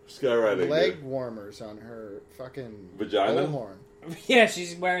skywriting leg warmers on her fucking vagina bullhorn. Yeah,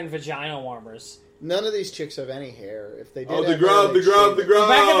 she's wearing vagina warmers. None of these chicks have any hair. If they did, the Grove. Back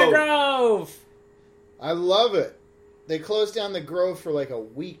at the Grove. I love it. They closed down the Grove for like a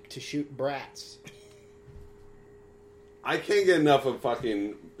week to shoot Bratz. I can't get enough of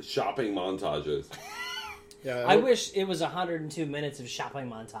fucking shopping montages. Yeah, I wish it was 102 minutes of shopping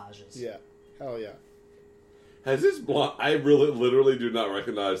montages. Yeah, hell yeah. Has this blonde? I literally do not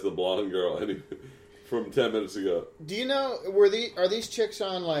recognize the blonde girl from 10 minutes ago. Do you know are these chicks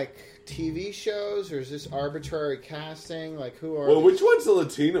on like TV shows, or is this arbitrary casting? Like, who are? Well, which one's the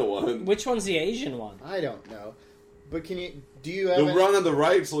Latina one? Which one's the Asian one? I don't know. But do you have the one on the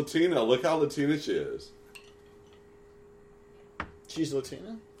right's Latina? Look how Latina she is. She's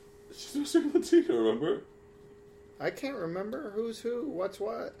Latina? She's supposed to be Latina, remember? I can't remember who's who, what's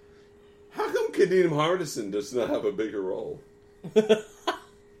what. How come Kadeem Hardison does not have a bigger role? It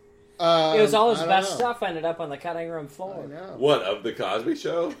was all his best stuff ended up on the cutting room floor. I know. What, of the Cosby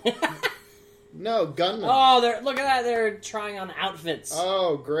Show? No, Gunman. Oh, look at that. They're trying on outfits.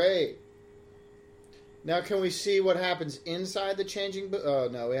 Oh, great. Now, can we see what happens inside the changing booth? Oh,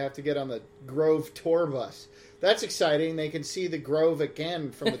 no, we have to get on the Grove tour bus. That's exciting. They can see the Grove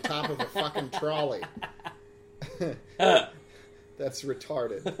again from the top of a fucking trolley. That's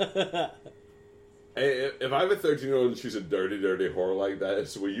retarded. Hey, if I have a 13-year-old and she's a dirty, dirty whore like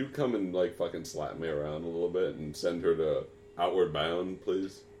that, will you come and like fucking slap me around a little bit and send her to Outward Bound,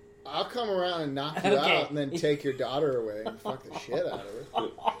 please? I'll come around and knock you out and then take your daughter away and fuck the shit out of her.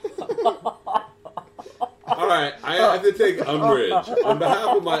 All right, I have to take umbrage. On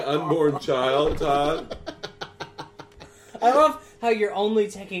behalf of my unborn child, Todd. I love how you're only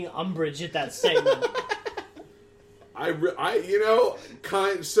taking umbrage at that statement.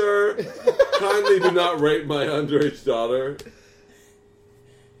 Kind sir, kindly do not rape my underage daughter.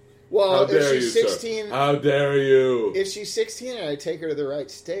 Well, How if dare she's you, 16, sir? How dare you? If she's 16 and I take her to the right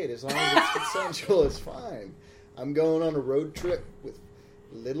state, as long as it's consensual, it's fine. I'm going on a road trip with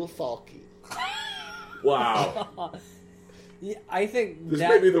little Falky. Wow. Yeah, I think this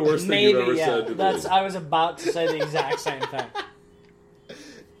may be the worst thing you've ever said to me. I was about to say the exact same thing.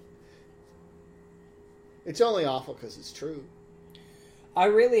 It's only awful because it's true. I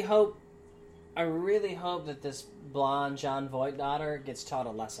really hope that this blonde John Voight daughter gets taught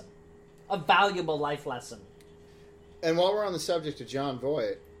a lesson. A valuable life lesson. And while we're on the subject of John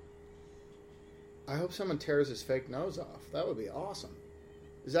Voight, I hope someone tears his fake nose off. That would be awesome.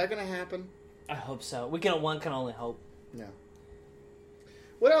 Is that going to happen? I hope so. One can only hope. Yeah.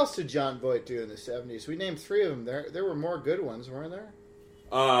 What else did John Voight do in the 70s? We named 3 of them. There were more good ones, weren't there?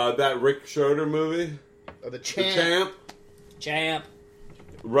 That Rick Schroeder movie. Oh, the The Champ. Champ.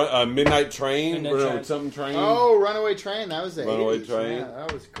 Midnight Train. Midnight Train. Something Train. Oh, Runaway Train. That was the Runaway 80s. Train. Yeah,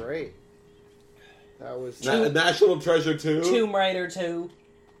 that was great. That was... National Treasure 2. Tomb Raider 2.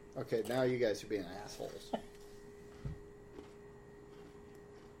 Okay, now you guys are being assholes.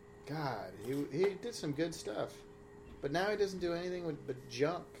 God, he did some good stuff. But now he doesn't do anything but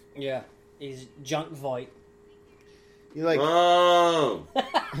junk. Yeah. He's junk void. You like... Oh.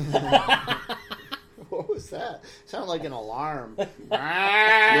 What was that? Sounded like an alarm.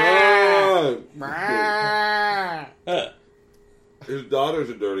 His daughter's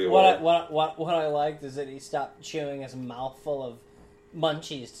a dirty What whore. I liked is that he stopped chewing his mouth full of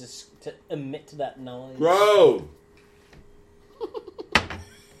munchies to emit that noise. Bro!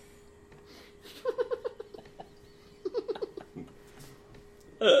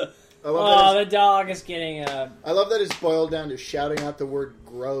 The dog is getting a... I love that it's boiled down to shouting out the word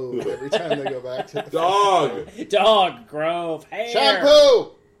Grove every time they go back to the Dog! Dog, Grove, hair.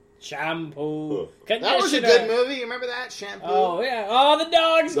 Shampoo! Shampoo. That was a good movie. You remember that? Shampoo? Oh, yeah. Oh, the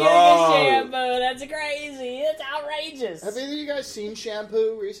dog's getting a shampoo. That's crazy. That's outrageous. Have either of you guys seen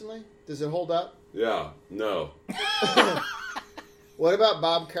Shampoo recently? Does it hold up? Yeah, no. What about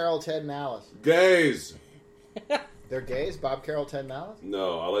Bob Carroll, Ted and Alice? Gays! They're gays? Bob Carroll, Ted and Alice?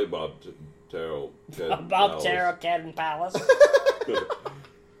 No, I like Bob Terrell. Bob Terrell, Cat and Palace.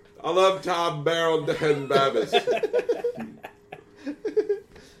 I love Tom Barrel, Ted and Babbis.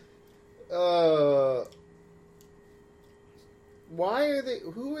 Why are they?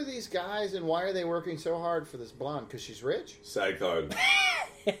 Who are these guys, and why are they working so hard for this blonde? Because she's rich. SAG card.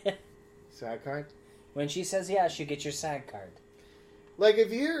 SAG card. When she says yes, you get your SAG card. Like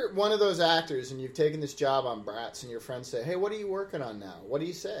if you're one of those actors and you've taken this job on Bratz, and your friends say, "Hey, what are you working on now?" What do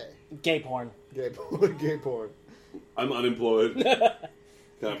you say? Gay porn. Gay porn. Gay porn. I'm unemployed. Can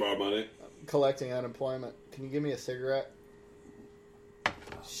I borrow money? Collecting unemployment. Can you give me a cigarette?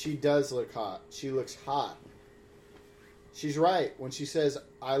 She does look hot. She looks hot. She's right. When she says,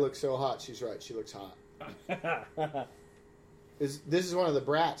 I look so hot, she's right. She looks hot. This is one of the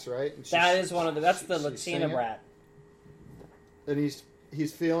Bratz, right? And That is one of the... That's the she's Latina singing. brat. And he's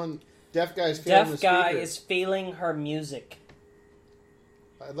feeling... Deaf guy's feeling the Deaf guy speaker. is feeling her music.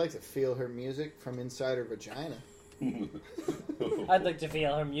 I'd like to feel her music from inside her vagina. I'd like to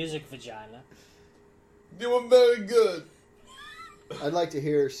feel her music vagina. Doing very good. I'd like to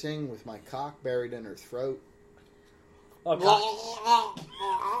hear her sing with my cock buried in her throat. Oh,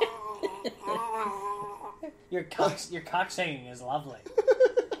 your cock singing is lovely.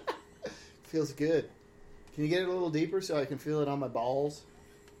 Feels good. Can you get it a little deeper so I can feel it on my balls?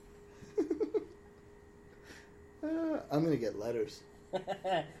 I'm going to get letters.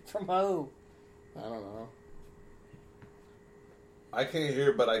 From who? I don't know. I can't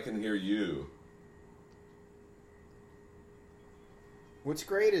hear, but I can hear you. What's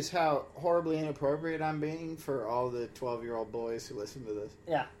great is how horribly inappropriate I'm being for all the 12-year-old boys who listen to this.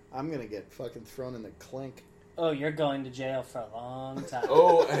 Yeah. I'm going to get fucking thrown in the clink. Oh, you're going to jail for a long time.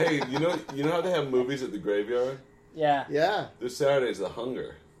 Oh, hey, you know how they have movies at the graveyard? Yeah. Yeah. This Saturday's The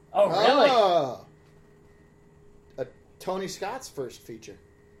Hunger. Oh, really? Oh. Tony Scott's first feature.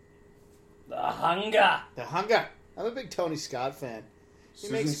 The Hunger. The Hunger. I'm a big Tony Scott fan.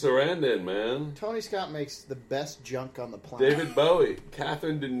 Susan Sarandon, man. Tony Scott makes the best junk on the planet. David Bowie.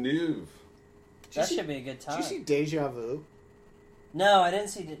 Catherine Deneuve. That should be a good time. Did you see Deja Vu? No, I didn't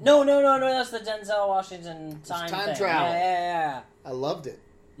see it. No, that's the Denzel Washington time thing. travel. Yeah. I loved it.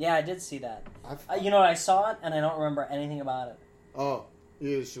 Yeah, I did see that. I've- You know what? I saw it, and I don't remember anything about it. Oh,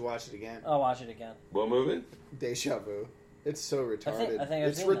 you should watch it again. I'll watch it again. What movie? Deja Vu. It's so retarded. I think I've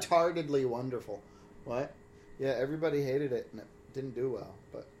it's seen it. retardedly wonderful. What? Yeah, everybody hated it, and it didn't do well.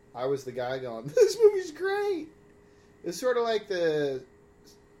 But I was the guy going, this movie's great. It's sort of like the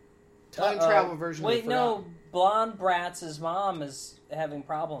time travel version Wait, of no. Blonde Bratz's mom is having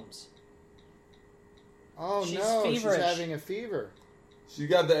problems. Oh, She's no, feverish. she's having a fever. She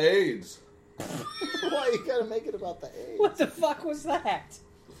got the AIDS. Why you gotta make it about the AIDS? What the fuck was that?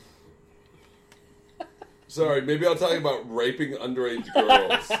 Sorry, maybe I'll talk about raping underage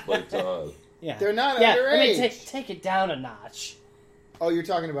girls like Todd. Yeah. They're not Yeah, underage. let me take it down a notch. Oh, you're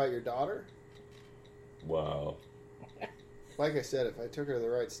talking about your daughter? Wow. Like I said, if I took her to the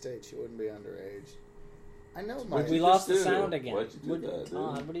right state, she wouldn't be underage. I know my... What'd We you lost the just do? sound again. Why'd you do that, dude?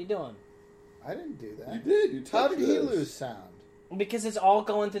 Todd, what are you doing? I didn't do that. You did. You How touched did he this. lose sound? Because it's all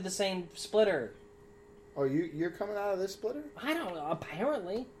going through the same splitter. Oh, you're coming out of this splitter? I don't know.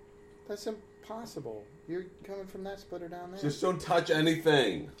 Apparently. That's impossible. You're coming from that splitter down there. Just don't touch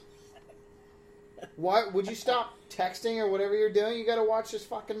anything. Why would you stop texting or whatever you're doing, you got to watch this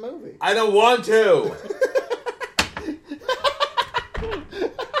fucking movie. I don't want to.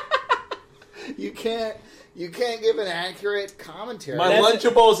 You can't give an accurate commentary. My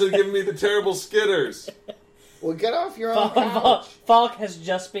Lunchables are giving me the terrible skitters. Well, get off your own couch. Falk has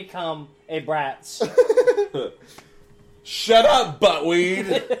just become a Bratz. Shut up,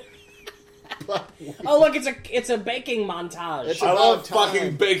 buttweed. Oh, look, it's a baking montage. It's I love about time.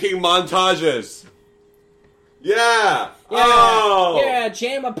 fucking baking montages. Yeah. Yeah, Oh. yeah,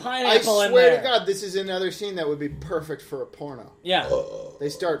 jam a I pineapple in swear there. to God, this is another scene that would be perfect for a porno. Yeah. They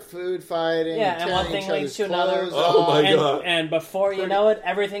start food fighting. Yeah, and one tearing thing each leads other's to another. clothes Oh off. my God. And before you know it,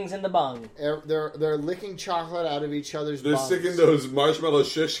 everything's in the bung. They're licking chocolate out of each other's They're bungs. sticking those marshmallow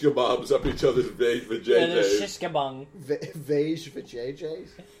shish kebabs up each other's veg for Yeah, there's JJ's. shishka bung. Vage for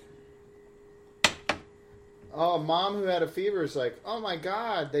JJ's. Oh, mom who had a fever is like, oh my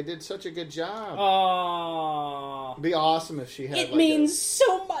God, they did such a good job. Oh, It'd be awesome if she had. it means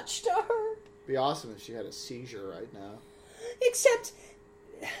so much to her. Be awesome if she had a seizure right now. Except,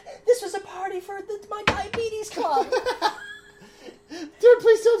 this was a party for my diabetes club. Dude,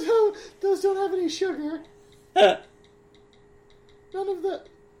 please don't. Those don't have any sugar. None of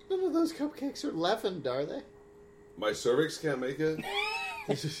those cupcakes are leavened, are they? My cervix can't make it.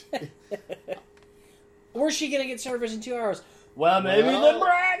 Where's she gonna get service in 2 hours? Well, maybe Well, the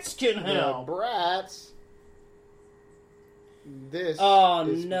Bratz can The help. Bratz. This. Oh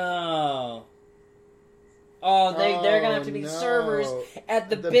is- no. Oh, they're gonna have to be no. servers at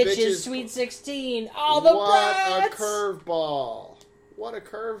the, The bitches, bitches- Sweet 16. Oh, the What Bratz! a curveball! What a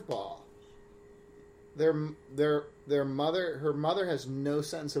curveball! Her mother has no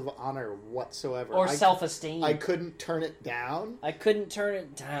sense of honor whatsoever, Or self-esteem. I couldn't turn it down. I couldn't turn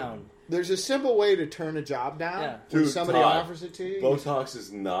it down. There's a simple way to turn a job down. Yeah. When Dude, somebody Todd, offers it to you. Botox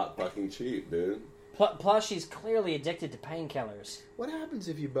is not fucking cheap, dude. Plus, she's clearly addicted to painkillers. What happens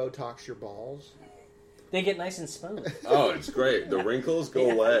if you Botox your balls? They get nice and smooth. Oh, it's great. The wrinkles go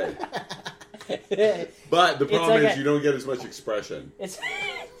away. But the problem like is you don't get as much expression. It's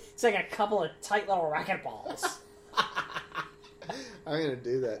like a couple of tight little racquetballs. I'm gonna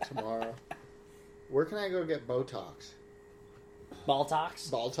do that tomorrow. Where can I go get Botox? Baltox.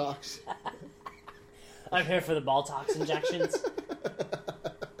 Baltox. I'm here for the Baltox injections.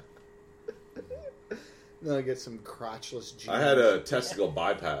 Then I get some crotchless jeans. I had a testicle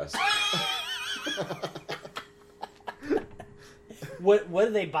bypass. What do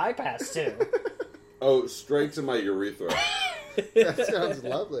they bypass to? Oh, straight to my urethra. That sounds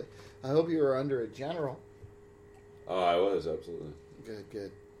lovely. I hope you were under a general. Oh, I was, absolutely.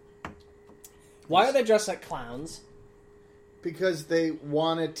 Good. Why are they dressed like clowns? Because they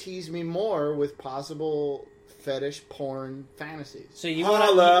want to tease me more with possible fetish porn fantasies. So you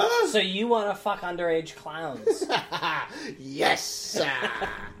Holla! want to fuck underage clowns? Yes!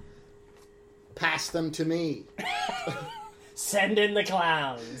 Pass them to me. Send in the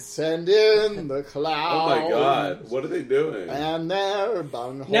clowns. Send in the Oh clouds. my God, what are they doing? And their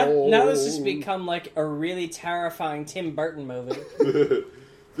bunholes. Now this has become like a really terrifying Tim Burton movie.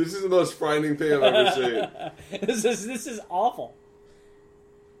 This is the most frightening thing I've ever seen. This is awful.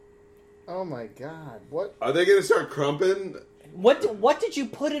 Oh my God! What? Are they going to start crumping? What did you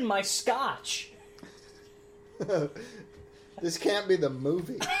put in my scotch? This can't be the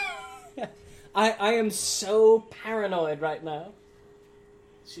movie. I am so paranoid right now.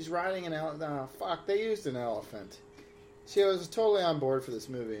 She's riding an elephant. No, fuck, they used an elephant. See, I was totally on board for this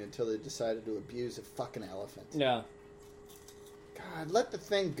movie until they decided to abuse a fucking elephant. Yeah. God, let the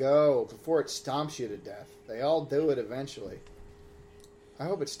thing go before it stomps you to death. They all do it eventually. I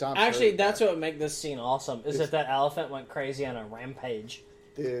hope it stomps her Actually, to that's death. what would make this scene awesome, is if that elephant went crazy on a rampage.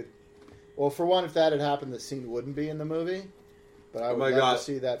 Dude. Well, for one, if that had happened, the scene wouldn't be in the movie. But I would my love God. to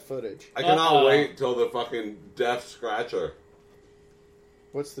see that footage. I cannot Uh-oh. wait till the fucking Death Scratcher.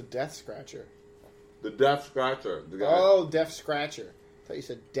 What's the Death Scratcher? The Death Scratcher. The guy. Oh, Death Scratcher. I thought you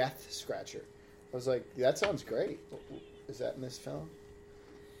said Death Scratcher. I was like, that sounds great. Is that in this film?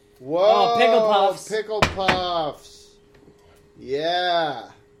 Whoa! Oh, Pickle Puffs. Pickle Puffs. Yeah.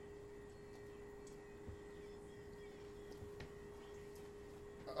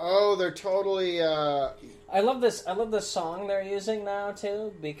 Oh, they're totally. I love this song they're using now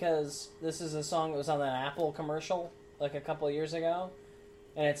too, because this is a song that was on that Apple commercial like a couple of years ago,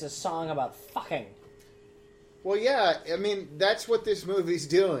 and it's a song about fucking. Well, yeah. I mean, that's what this movie's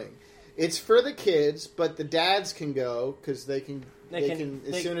doing. It's for the kids, but the dads can go because they can.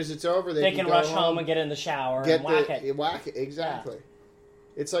 As soon as it's over, They can go rush home and get in the shower and whack it. Whack it, exactly.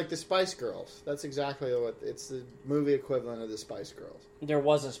 It's like the Spice Girls. That's exactly what it's the movie equivalent of the Spice Girls. There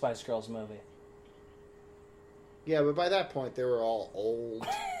was a Spice Girls movie. Yeah, but by that point they were all old.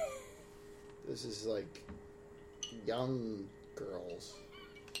 This is like young girls.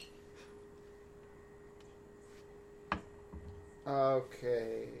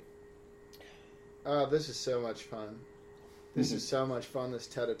 Okay. Oh, this is so much fun. This is so much fun. This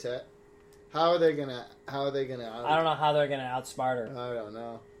tete-a-tete. How are they gonna? I don't know how they're gonna outsmart her. I don't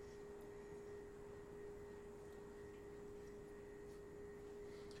know.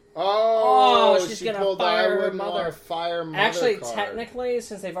 Oh, she's she gonna pulled fire the I her wouldn't mother. want to fire mother Actually, card. technically,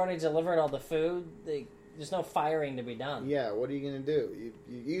 since they've already delivered all the food, there's no firing to be done. Yeah, what are you going to do?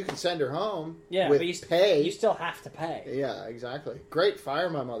 You can send her home Yeah, with but pay. you still have to pay. Yeah, exactly. Great, fire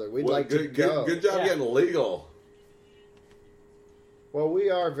my mother. We'd Well, like to go. Good job Yeah. getting legal. Well, we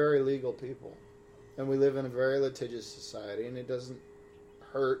are very legal people. And we live in a very litigious society, and it doesn't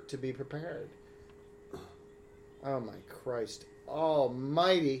hurt to be prepared. Oh, my Christ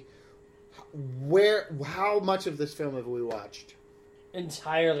almighty. How much of this film have we watched?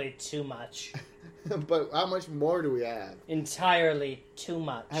 Entirely too much. But how much more do we have? Entirely too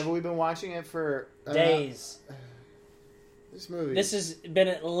much. Have we been watching it for... Days. This movie... This has been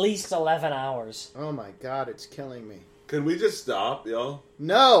at least 11 hours. Oh, my God, it's killing me. Can we just stop, y'all?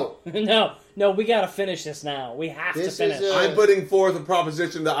 No! No, we gotta finish this now. We have This to finish. is I'm putting forth a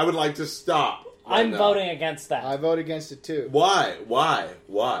proposition that I would like to stop. right I'm now. voting against that. I vote against it, too. Why?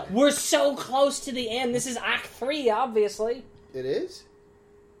 We're so close to the end. This is Act 3, obviously. It is?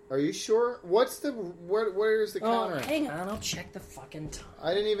 Are you sure? What's the... Where's the counter? Hang on, I'll check the fucking time.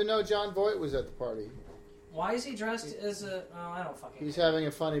 I didn't even know John Voight was at the party. Why is he dressed as a... Oh, I don't fucking He's care. having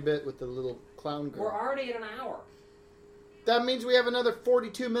a funny bit with the little clown girl. We're already at an hour. That means we have another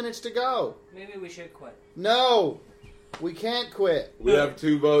 42 minutes to go. Maybe we should quit. No! We can't quit. We have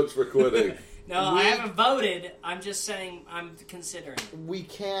 2 votes for quitting. No, I haven't voted. I'm just saying I'm considering. We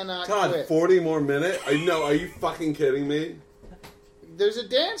cannot Todd, quit. 40 more minutes? Are you fucking kidding me? There's a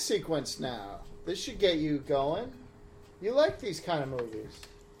dance sequence now. This should get you going. You like these kind of movies.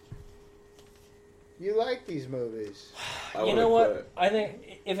 You like these movies. I You wanna know what? quit. I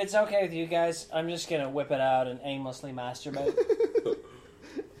think if it's okay with you guys, I'm just gonna whip it out and aimlessly masturbate.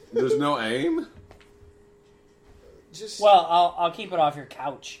 There's no aim? Just Well, I'll keep it off your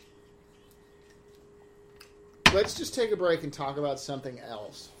couch. let's just take a break and talk about something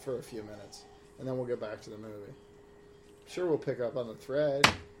else for a few minutes, and then we'll get back to the movie. Sure, we'll pick up on the thread.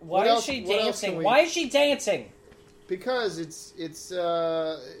 Why What is else- she what else dancing? can we- Why is she dancing? Because it's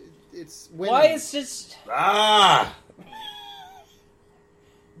winning. Why is this? Ah!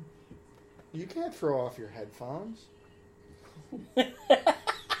 You can't throw off your headphones. In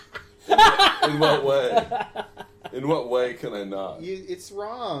what way? In what way can I not? It's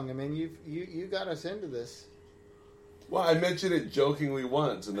wrong. I mean, you got us into this. Well, I mentioned it jokingly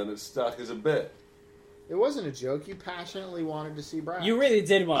once, and then it stuck as a bit. It wasn't a joke. You passionately wanted to see Bratz. You really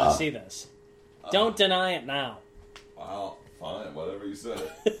did want to see this. Don't deny it now. Well, fine, whatever you say.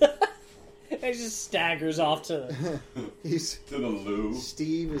 He just staggers off to He's To the loo.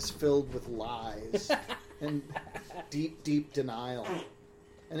 Steve is filled with lies and deep denial,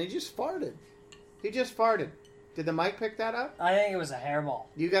 and he just farted. He just farted. Did the mic pick that up? I think it was a hairball.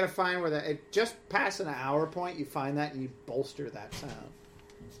 You got to find where that. It just past an hour point, you find that and you bolster that sound.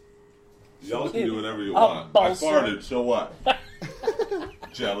 Y'all can do whatever you Oh, want. I bolster. farted, so what?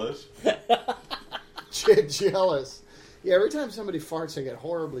 Jealous? Jealous. Yeah, every time somebody farts, I get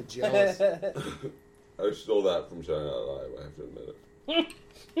horribly jealous. I stole that from China Live, I have to admit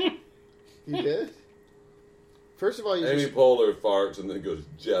it. You did? First of all, you Amy just... Poehler farts and then goes,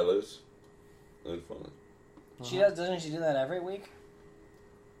 jealous. That's funny. She does, doesn't she do that every week?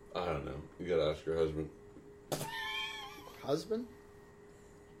 I don't know. You gotta ask your husband. Husband?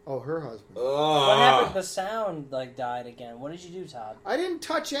 Oh, her husband. What happened? The sound died again. What did you do, Todd? I didn't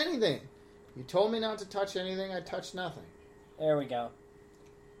touch anything. You told me not to touch anything. I touched nothing. There we go.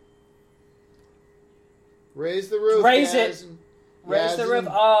 Raise the roof. Raise it. Yasmin. Raise the roof.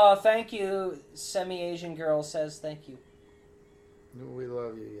 Yasmin. Oh, thank you. Semi-Asian girl says thank you. We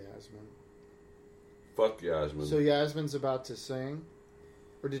love you, Yasmin. Fuck Yasmin. So Yasmin's about to sing?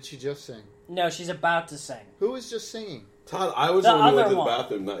 Or did she just sing? No, she's about to sing. Who was just singing? Todd, I was The the one who went other to the one.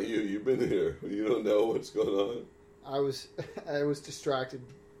 bathroom, not you. You've been here. You don't know what's going on. I was distracted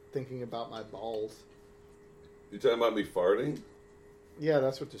thinking about my balls. You talking about me farting? Yeah,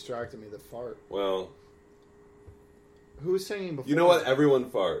 that's what distracted me, the fart. Well, Who was singing before? you know what? Everyone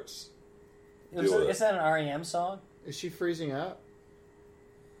farts. Is Deal with it. that an REM song? Is she freezing up?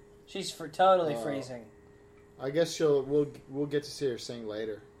 She's totally Oh. freezing. I guess we'll get to see her sing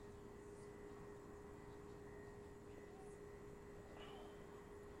later.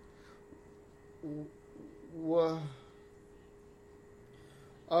 Whoa.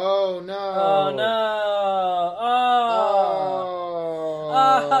 Oh no! Oh no!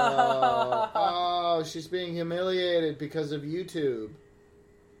 Oh, she's being humiliated because of YouTube.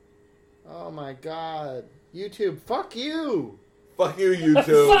 Oh my god. YouTube, fuck you! Fuck you,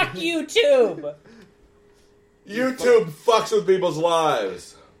 YouTube. Fuck YouTube! YouTube fucks with people's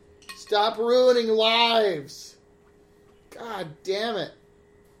lives. Stop ruining lives! God damn it.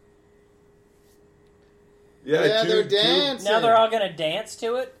 Yeah, they're dancing. Now they're all gonna dance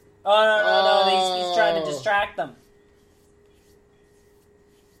to it? Oh, no. He's trying to distract them.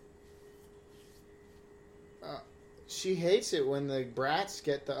 She hates it when the Bratz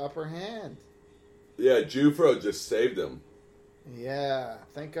get the upper hand. Yeah, Jufro just saved him. Yeah,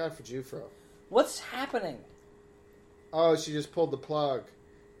 thank God for Jufro. What's happening? Oh, she just pulled the plug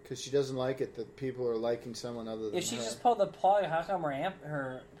because she doesn't like it that people are liking someone other than her. If she just pulled the plug, how come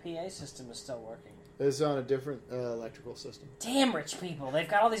her PA system is still working? It's on a different electrical system. Damn rich people! They've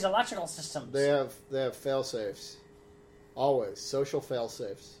got all these electrical systems. They have fail safes, always social fail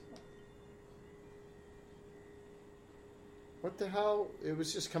safes. What the hell? It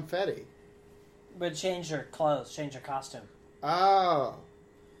was just confetti. But change her clothes, change her costume. Oh.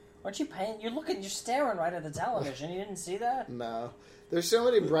 Aren't you paying? You're staring right at the television. You didn't see that? No. There's so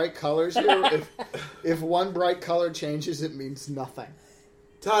many bright colors here. If one bright color changes, it means nothing.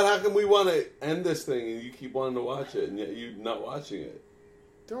 Todd, how come we want to end this thing and you keep wanting to watch it and yet you're not watching it?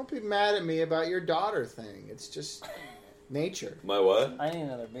 Don't be mad at me about your daughter thing. It's just nature. My what? I need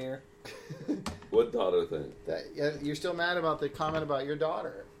another beer. What daughter thing? You're still mad about the comment about your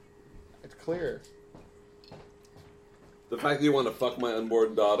daughter. It's clear. The fact that you want to fuck my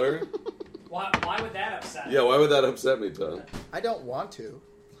unborn daughter? Why would that upset you? Yeah, why would that upset me, Todd? I don't want to.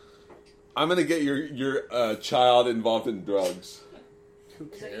 I'm going to get your child involved in drugs. Who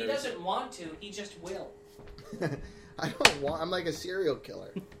cares? He doesn't want to. He just will. I don't want. I'm like a serial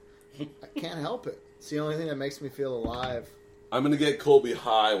killer. I can't help it. It's the only thing that makes me feel alive. I'm going to get Colby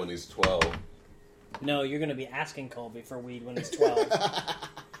high when he's 12. No, you're going to be asking Colby for weed when he's 12.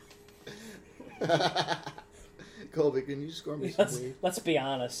 Colby, can you score me some weed? Let's be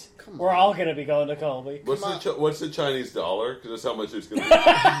honest. Come on. We're all going to be going to Colby. What's the Chinese dollar? Because that's how much it's going to be.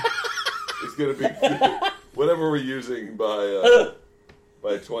 It's going to be whatever we're using by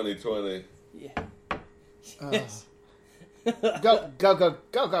 2020. Yeah. Yes. Go.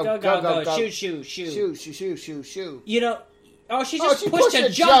 Shoo. You know, she just she pushed a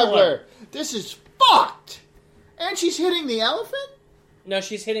juggler. This is fucked. And she's hitting the elephant? No,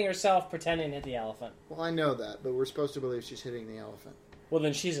 she's hitting herself pretending to hit the elephant. Well, I know that, but we're supposed to believe she's hitting the elephant. Well,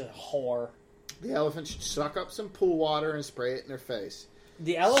 then she's a whore. The elephant should suck up some pool water and spray it in her face.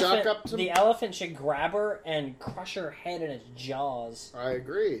 The elephant should grab her and crush her head in its jaws. I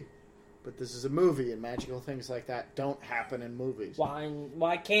agree. But this is a movie, and magical things like that don't happen in movies.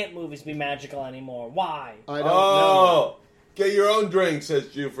 Why can't movies be magical anymore? Why? I don't know. Get your own drink, says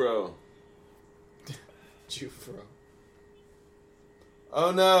Jufro. Jufro.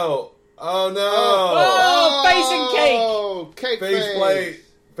 Oh no! Oh, face and cake!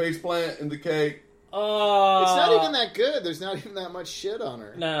 Face plant in the cake. Oh, it's not even that good. There's not even that much shit on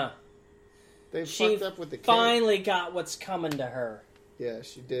her. No. They fucked up with the cake. Finally got what's coming to her. Yeah,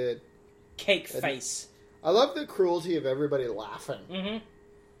 she did. Cake face. I love the cruelty of everybody laughing. Mm-hmm.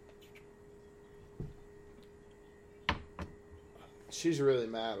 She's really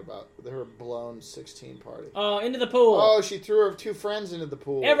mad about her blown 16 party. Oh, into the pool. Oh, she threw her 2 friends into the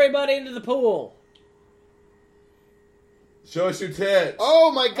pool. Everybody into the pool. Show us your tits. Oh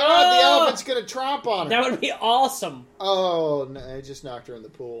my god, the elephant's going to tromp on her. That would be awesome. Oh, no, I just knocked her in the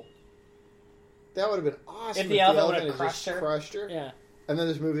pool. That would have been awesome if the elephant would have crushed her. Yeah. And then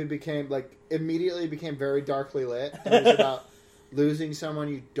this movie immediately became very darkly lit. It was about losing someone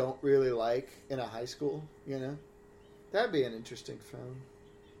you don't really like in a high school, you know? That'd be an interesting film.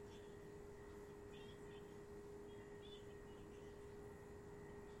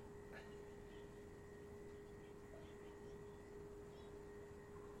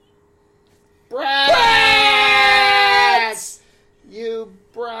 Bratz! You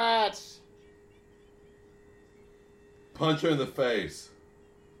brats! Punch her in the face.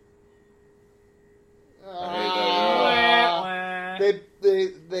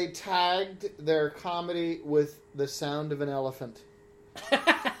 They tagged their comedy with the sound of an elephant.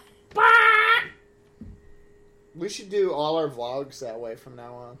 We should do all our vlogs that way from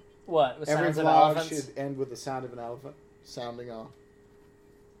now on. What? With Every sounds of vlog elephants? should end with the sound of an elephant sounding off.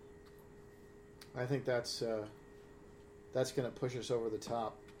 I think that's going to push us over the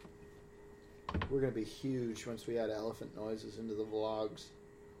top. We're going to be huge once we add elephant noises into the vlogs.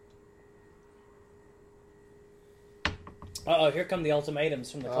 Uh-oh, here come the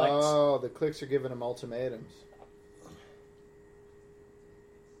ultimatums from the clicks. Oh, the clicks are giving him ultimatums.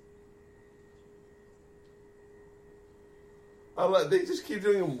 They just keep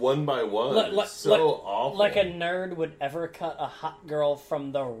doing them one by one. It's so awful. Like a nerd would ever cut a hot girl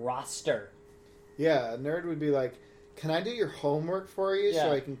from the roster. Yeah, a nerd would be like, can I do your homework for you Yeah.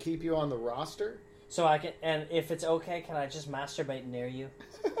 so I can keep you on the roster? So I can, and if it's okay, can I just masturbate near you?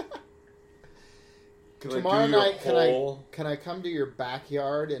 Tomorrow night, can I come to your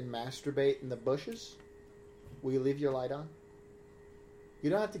backyard and masturbate in the bushes? Will you leave your light on? You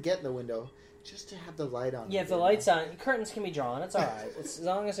don't have to get in the window, just to have the light on. Yeah, if the light's on, curtains can be drawn. It's all right. It's, as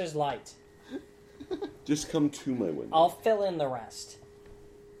long as there's light. Just come to my window. I'll fill in the rest.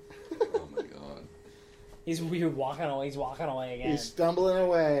 Oh my god. He's weird walking away. He's walking away again. He's stumbling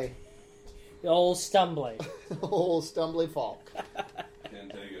away. The old stumbly. Old stumbly Falk.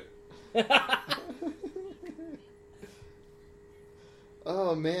 Can't take it.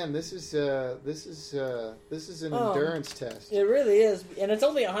 Oh man, this is an endurance test. It really is, and it's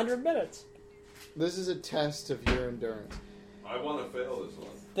only 100 minutes. This is a test of your endurance. I want to fail this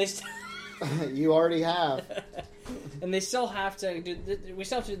one. They You already have. and they still have to do. We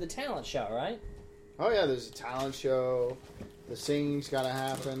still have to do the talent show, right? Oh yeah, there's a talent show. The singing's got to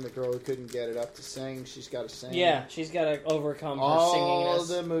happen. The girl who couldn't get it up to sing, she's got to sing. Yeah, she's got to overcome her All singingness.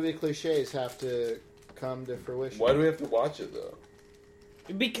 the movie cliches have to come to fruition. Why do we have to watch it though?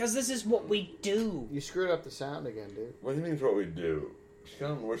 Because this is what we do. You screwed up the sound again, dude. What do you mean it's what we do?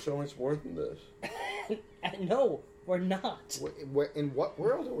 Sean, we're so much more than this. No, we're not. In what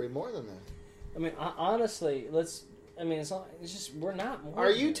world are we more than that? I mean, honestly, let's. I mean, it's just we're not more.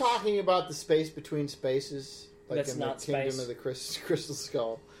 Are than you this. talking about the space between spaces? Like That's in not the Kingdom space. of the Crystal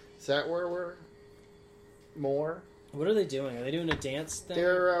Skull. Is that where we're more? What are they doing? Are they doing a dance thing?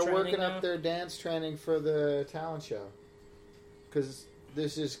 They're training working now? up their dance training for the talent show. Because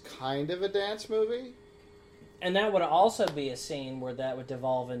this is kind of a dance movie. And that would also be a scene where that would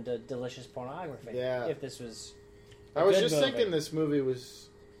devolve into delicious pornography. Yeah. If this was. I was good just movie. thinking this movie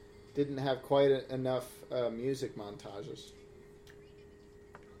didn't have quite enough music montages.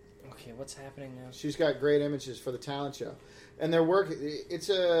 Okay, what's happening now? She's got great images for the talent show, and they're working. It's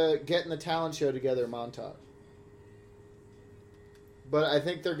a getting the talent show together montage. But I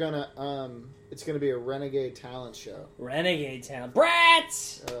think they're gonna. It's gonna be a renegade talent show. Renegade Town.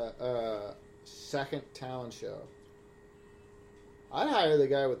 Bratz! Second talent show. I'd hire the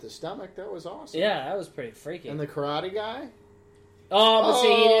guy with the stomach. That was awesome. Yeah, that was pretty freaky. And the karate guy. Oh, but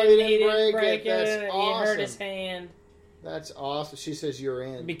see, he didn't break break it. That's He awesome. hurt his hand That's awesome. She says you're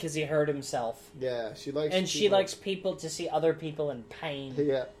in. because he hurt himself. Yeah, she likes. And she people- likes people to see other people in pain.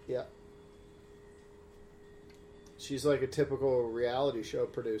 Yeah, yeah. She's like a typical reality show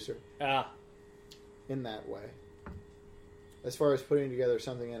producer Ah, in that way. As far as putting together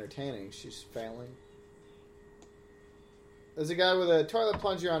something entertaining, she's failing. There's a guy with a toilet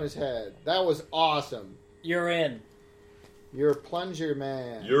plunger on his head. That was awesome. you're in. You're a plunger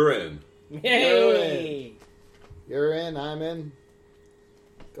man. You're in. Yay! You're in. I'm in.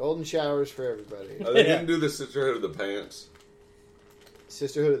 Golden showers for everybody. Are they going to do the Sisterhood of the Pants?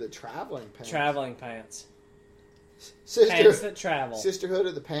 Sisterhood of the Traveling Pants. Traveling pants. Sister, Pants that travel. Sisterhood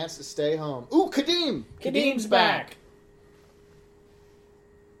of the Pants that stay home. Ooh, Kadeem! Kadeem's back.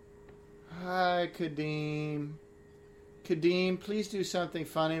 Hi, Kadeem. Kadeem, please do something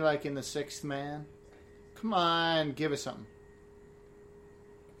funny like in The Sixth Man. Come on, give us something.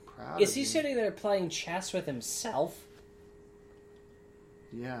 Proud Is of he you. sitting there playing chess with himself?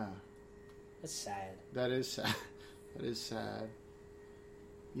 Yeah, That's sad. that is sad. That is sad.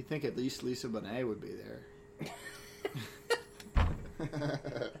 You think at least Lisa Bonet would be there.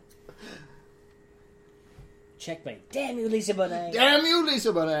 Checkmate. Damn you, Lisa Bonet. Damn you,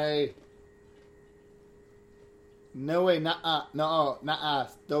 Lisa Bonet! No way, nuh-uh, no, nuh-uh,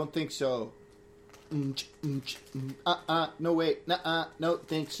 don't think so. No way, nuh-uh, don't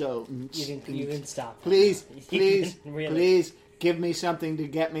think so. You can stop. Please, You please, can really. please, give me something to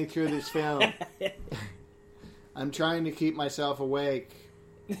get me through this film. I'm trying to keep myself awake.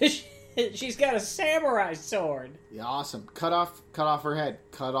 She's got a samurai sword. Yeah, awesome. Cut off her head.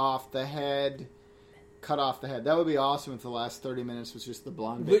 Cut off the head. Cut off the head. That would be awesome if the last 30 minutes was just the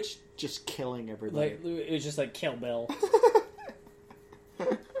blonde bitch just killing everybody. Like it was just like Kill Bill.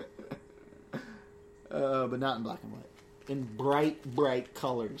 But not in black and white. In bright, bright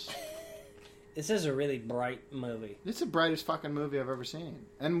colors. This is a really bright movie, It's the brightest fucking movie I've ever seen.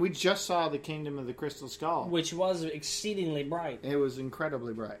 And we just saw The Kingdom of the Crystal Skull. which was exceedingly bright. It was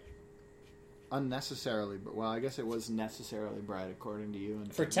incredibly bright. Unnecessarily, well, I guess it was necessarily bright according to you.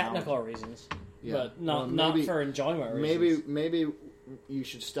 And For technology. technical reasons. Yeah. but not Well, maybe- not for enjoyment reasons. Maybe you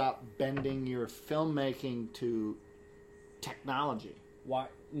should stop bending your filmmaking to technology. Why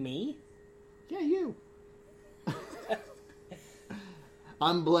me? Yeah, you.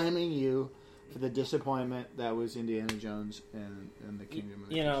 I'm blaming you for the disappointment that was Indiana Jones and the Kingdom of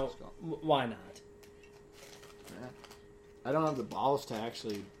the You know, Crystal Skull. why not? Yeah. I don't have the balls to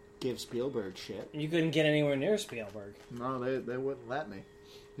actually give Spielberg shit. You couldn't get anywhere near Spielberg. No, they wouldn't let me.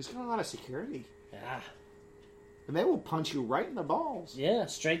 He's got a lot of security. Yeah. And they will punch you right in the balls. Yeah,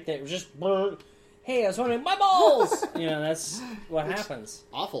 straight there. Just, brr. Hey, I was wondering, my balls! You know, that's what happens.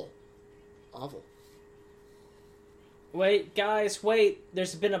 Awful. Awful. Wait, guys, wait.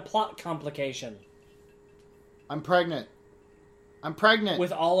 There's been a plot complication. I'm pregnant. I'm pregnant.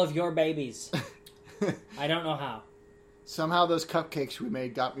 With all of your babies. I don't know how. Somehow those cupcakes we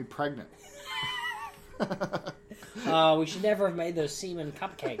made got me pregnant. We should never have made those semen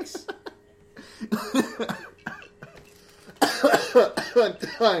cupcakes. I'm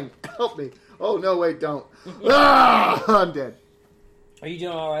dying. Help me. Oh, no, wait, don't. Ah, I'm dead. Are you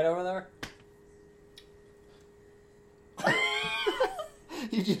doing all right over there?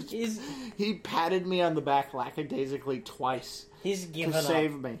 He patted me on the back lackadaisically twice He's given to up.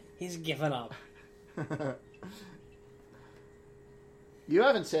 save me. He's given up. You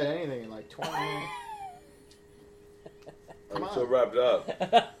haven't said anything in like 20 minutes. I'm Come so on. wrapped up.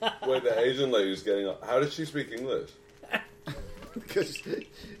 Wait, the Asian lady's getting up. How does she speak English? Because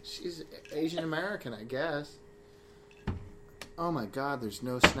she's Asian American, I guess. Oh my God, there's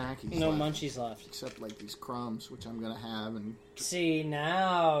no snackies No left, munchies left. except like these crumbs, which I'm gonna have. And See,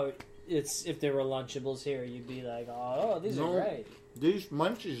 now, it's if there were Lunchables here, you'd be like, oh, these No. are great. these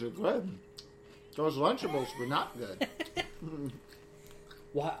munchies are good. Those Lunchables were not good.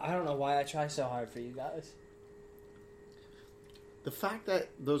 Why? I don't know why I try so hard for you guys. The fact that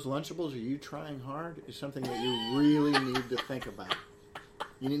those Lunchables are you trying hard is something that you really need to think about.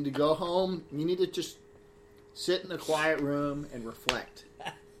 You need to go home. You need to just sit in a quiet room and reflect.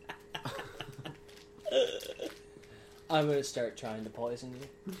 I'm going to start trying to poison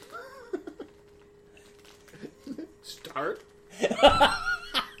you. Start?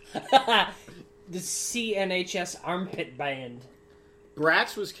 The CNHS armpit band.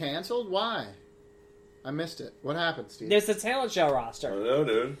 Bratz was canceled? Why? I missed it. What happened, Steve? There's the talent show I roster. don't know,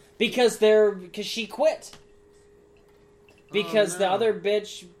 dude. Because she quit. Because the no. other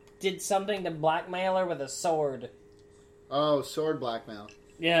bitch did something to blackmail her with a sword. Oh, sword blackmail.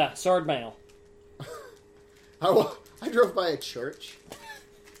 Yeah, sword mail. I drove by a church.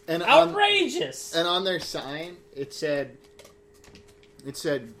 And Outrageous! and on their sign, it said,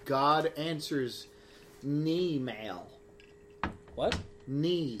 God answers knee mail. What?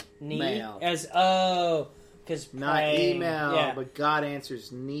 Knee mail. Because Not email, yeah. but God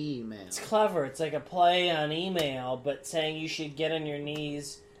answers knee mail. It's clever. It's like a play on email, but saying you should get on your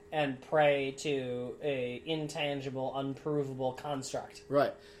knees and pray to a intangible, unprovable construct.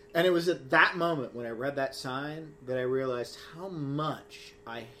 Right. And it was at that moment when I read that sign that I realized how much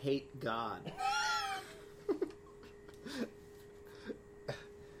I hate God.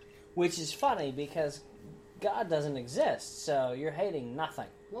 Which is funny because God doesn't exist, so you're hating nothing.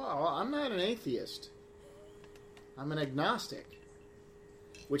 Well, I'm not an atheist. I'm an agnostic.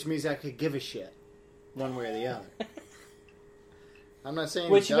 Which means I could give a shit one way or the other. I'm not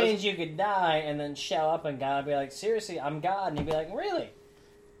saying Which means you could die and then show up and God would be like, seriously, I'm God. And you'd be like, really?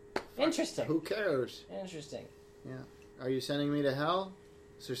 Interesting. Who cares? Interesting. Yeah. Are you sending me to hell?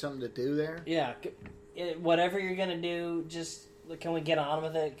 Is there something to do there? Yeah. Whatever you're going to do, just can we get on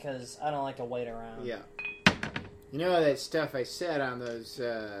with it? Because I don't like to wait around. Yeah. You know that stuff I said on those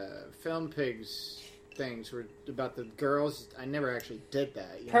Film Pigs things were about the girls? I never actually did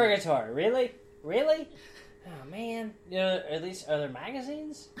that. You know? Purgatory. Really? Really? Oh, man. You know, at least, are there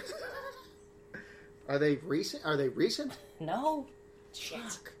magazines? Are they recent? No. Shit.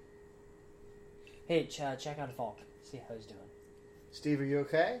 Fuck. Hey, check out Falk. See how he's doing. Steve, are you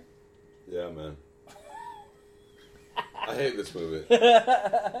okay? Yeah, man. I hate this movie.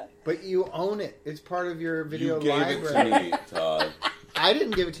 But you own it. It's part of your video You gave library. it to me, Todd. I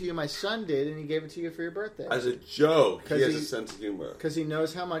didn't give it to you. My son did, and he gave it to you for your birthday. As a joke. He 'Cause has he- a sense of humor. Because he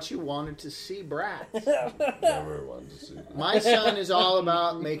knows how much you wanted to see Bratz. Never wanted to see that. My son is all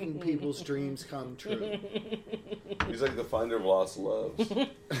about making people's dreams come true. He's like the finder of lost loves.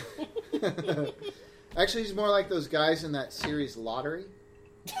 Actually, he's more like those guys in that series Lottery.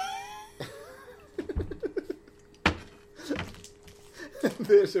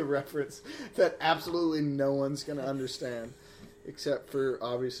 There's a reference that absolutely no one's going to understand, except for,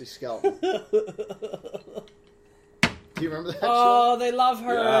 obviously, Skeleton. Do you remember that Oh, show? they love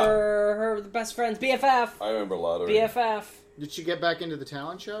her. Yeah. Her best friends. BFF. I remember a lot of it. BFF. Did she get back into the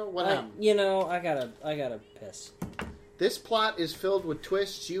talent show? What happened? I gotta piss. This plot is filled with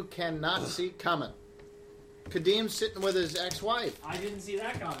twists you cannot see coming. Kadim's sitting with his ex-wife. I didn't see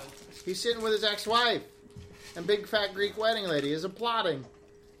that coming. He's sitting with his ex-wife. And big fat Greek wedding lady is applauding.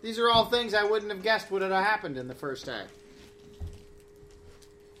 These are all things I wouldn't have guessed would have happened in the first act.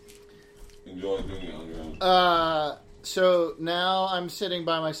 Enjoy doing it on your own. So now I'm sitting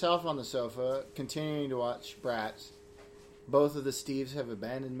by myself on the sofa, continuing to watch Bratz. Both of the Steves have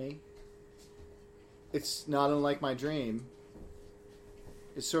abandoned me. It's not unlike my dream.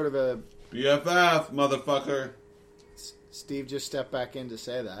 It's sort of a... BFF, motherfucker. Steve just stepped back in to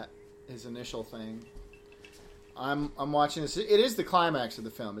say that. His initial thing. I'm watching this. It is the climax of the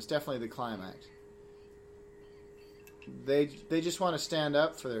film. It's definitely the climax. They just want to stand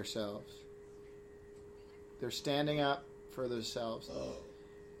up for themselves. They're standing up for themselves. Oh.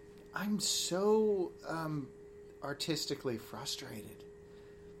 I'm so artistically frustrated.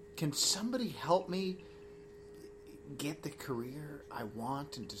 Can somebody help me get the career I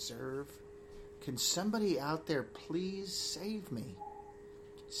want and deserve? Can somebody out there please save me?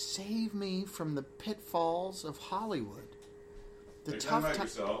 Save me from the pitfalls of Hollywood. The tough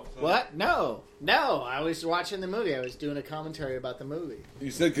times. What? No. I was watching the movie. I was doing a commentary about the movie. You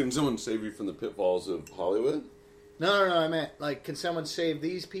said, can someone save you from the pitfalls of Hollywood? No. I meant, like, can someone save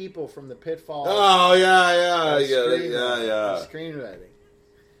these people from the pitfalls? Oh, yeah. of I get it. screenwriting? Yeah. Of screenwriting.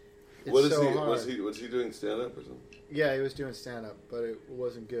 It's What is so he? hard. Was he doing stand up or something? Yeah, he was doing stand-up, but it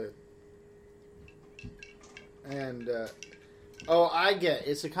wasn't good. And, I get it.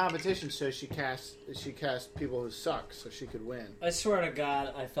 It's a competition, so she cast people who suck, so she could win. I swear to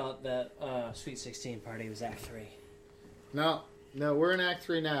God, I thought that Sweet 16 Party was Act 3. No, we're in Act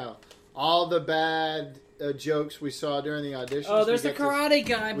 3 now. All the bad jokes we saw during the auditions. Oh, there's we the get karate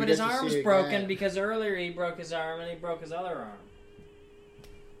guy, we but get his to arm's see broken again. because earlier he broke his arm and he broke his other arm.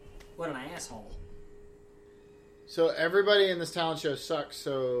 What an asshole. So everybody in this talent show sucks,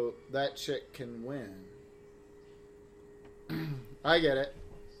 so that chick can win. I get it.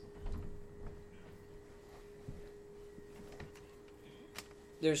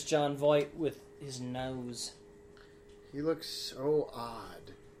 There's John Voight with his nose. He looks so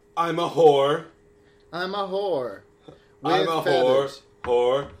odd. I'm a whore. I'm a whore. I'm With a feathers.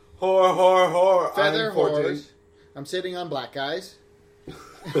 whore. Feather I'm 14. whores. I'm sitting on black guys.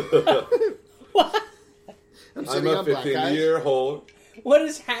 What? I'm I'm sitting a on black guys. 15-year-old. What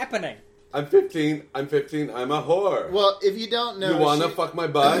is happening? I'm 15. I'm a whore. Well, if you don't know, you wanna fuck my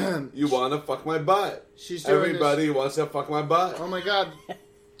butt? You wanna fuck my butt? She's doing Everybody this. wants to fuck my butt. Oh my God!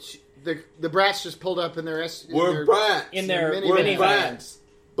 The Bratz just pulled up in their We're brats. In their mini- We're minivan. brats.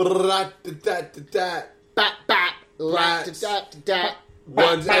 Brat-da-da-da-da. Bat bat. Brats. Dat.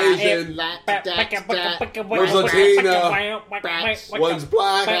 One's Asian. One's Latina. Brats. One's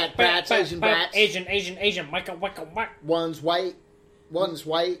black. Brats. Asian brats. Asian. Wicka. One's white. One's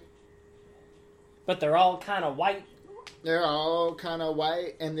white. But they're all kind of white. They're all kind of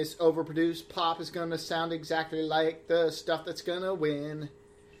white, and this overproduced pop is going to sound exactly like the stuff that's going to win.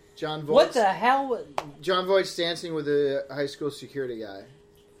 John Voight's, What the hell? John Voight's dancing with a high school security guy.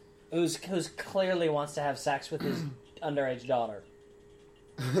 Who's clearly wants to have sex with his underage daughter.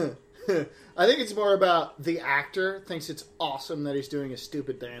 I think it's more about the actor thinks it's awesome that he's doing a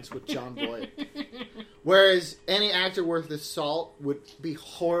stupid dance with John Voight. Whereas any actor worth his salt would be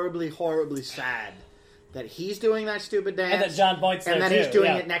horribly, horribly sad that he's doing that stupid dance. And that John Voight's there and that too, he's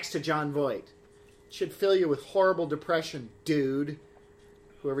doing yeah. it next to John Voight. It should fill you with horrible depression, dude.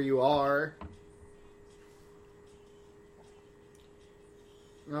 Whoever you are.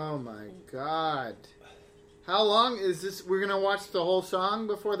 Oh my God. How long is this? We're going to watch the whole song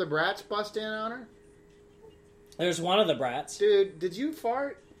before the Bratz bust in on her? There's one of the brats. Dude, did you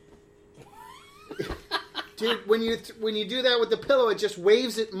fart? Dude, when you do that with the pillow, it just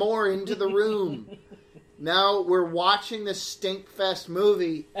waves it more into the room. Now we're watching this stink fest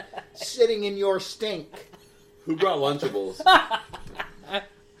movie, sitting in your stink. Who brought Lunchables?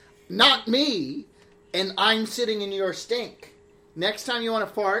 Not me, and I'm sitting in your stink. Next time you want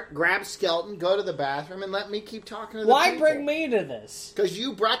to fart, grab Skeleton, go to the bathroom, and let me keep talking to the Why people. bring me to this? Because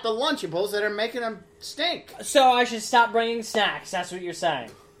you brought the Lunchables that are making them stink. So I should stop bringing snacks. That's what you're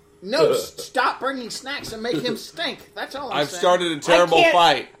saying. No, stop bringing snacks and make him stink. That's all I'm I've saying. started a terrible I can't-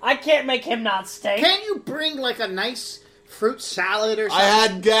 fight. I can't make him not stink. Can't you bring like a nice fruit salad or I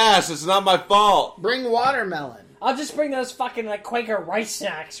something? had gas. It's not my fault. Bring watermelon. I'll just bring those fucking like Quaker rice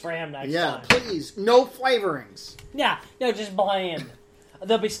snacks for him next Yeah, time. please. No flavorings. Yeah, no, just bland.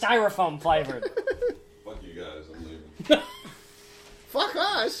 They'll be styrofoam flavored. Fuck you guys. I'm leaving. Fuck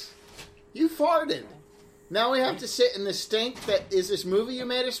us. You farted. Now we have to sit in the stink that is this movie you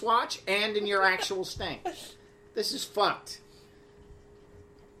made us watch and in your actual stink. This is fucked.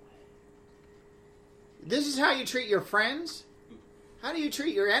 This is how you treat your friends? How do you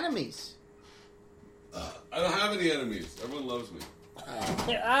treat your enemies? I don't have any enemies. Everyone loves me.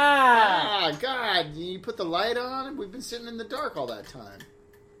 God. You put the light on? We've been sitting in the dark all that time.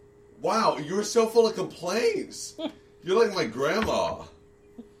 Wow, you were so full of complaints. You're like my grandma.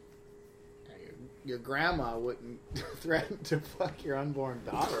 Your grandma wouldn't threaten to fuck your unborn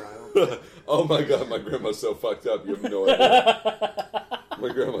daughter, I don't think. Oh my god, my grandma's so fucked up, you have no idea. My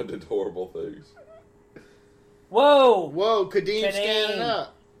grandma did horrible things. Whoa! Kadeem's standing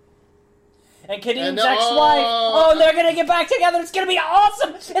up. And Kadeem's ex-wife. Oh, they're gonna get back together. It's gonna be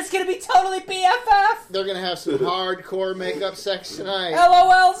awesome. It's gonna be totally BFF. They're gonna have some hardcore makeup sex tonight.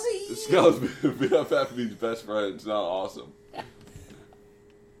 LOLZ. Scout's BFF means best friend. It's not awesome.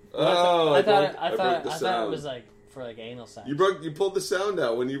 Oh, I thought it was like for like anal sex. You pulled the sound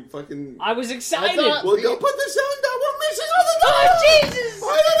out when you fucking. I was excited. I thought- Well, don't put the sound out. We're missing all the time. Oh, Jesus!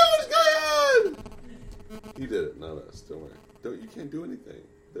 I don't know what's going on. He did it, not us. Don't worry. You can't do anything.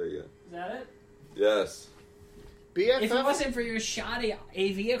 There you go. Is that it? Yes. BFF? If it wasn't for your shoddy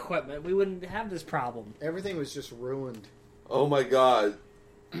AV equipment, we wouldn't have this problem. Everything was just ruined. Oh my god.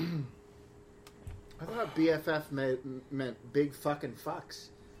 I thought BFF meant big fucking fucks.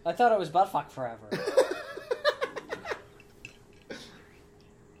 I thought it was buttfuck forever.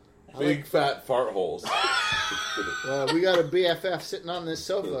 Big fat fart holes. We got a BFF sitting on this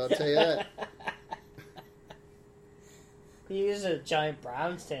sofa, I'll tell you that. You use a giant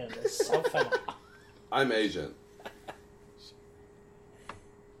brown stand on this sofa now. I'm Asian.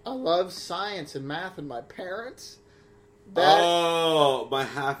 I love science and math and my parents. Oh, my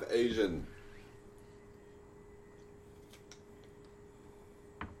half Asian.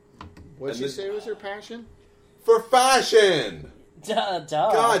 What'd And you this- say was her passion? For fashion! Duh.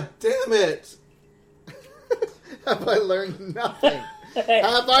 God damn it! Have I learned nothing?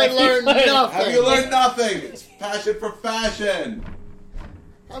 Have I learned nothing? Have you learned nothing? It's passion for fashion!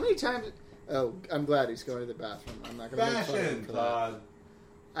 How many times... Oh, I'm glad he's going to the bathroom. I'm not going to make fun of him Fashion, for that. Todd.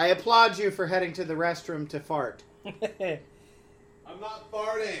 I applaud you for heading to the restroom to fart. I'm not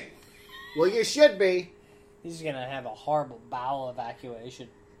farting. Well, you should be. He's gonna have a horrible bowel evacuation.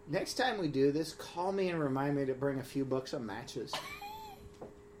 Next time we do this, call me and remind me to bring a few books of matches.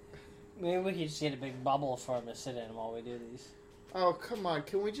 Maybe we could just get a big bubble for him to sit in while we do these. Oh, come on.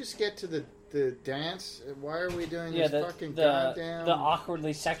 Can we just get to the dance? Why are we doing this the fucking goddamn... the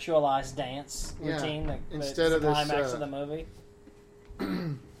awkwardly sexualized dance Yeah, routine that instead that's of the this, climax of the movie.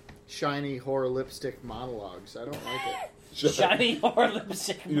 shiny horror lipstick monologues. I don't like it. Shiny horror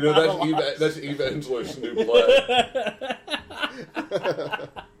lipstick. You know, that's Evangelo's new play.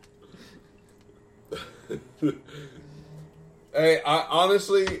 Hey,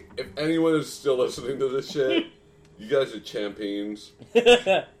 honestly, if anyone is still listening to this shit, you guys are champions.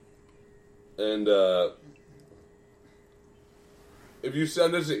 And if you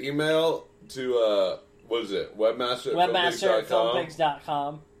send us an email to, what is it,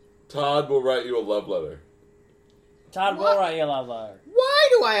 webmaster@filmpigs.com, Todd will write you a love letter. Todd will write you a love letter. Why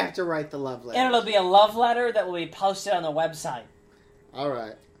do I have to write the love letter? And it'll be a love letter that will be posted on the website. All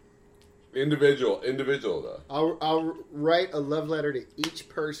right. Individual though. I'll write a love letter to each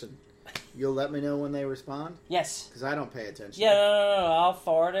person. You'll let me know when they respond? Yes. Because I don't pay attention. Yeah, no. I'll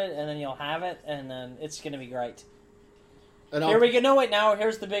forward it, and then you'll have it, and then it's going to be great. And Here we go. No, wait, now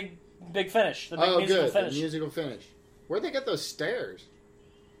here's the big finish. The big musical good. finish. The musical finish. Where'd they get those stairs?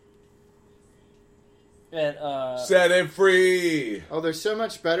 Set it free! Oh, they're so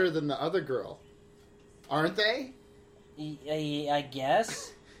much better than the other girl. Aren't they? I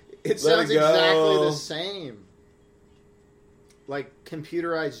guess. It sounds exactly the same. Like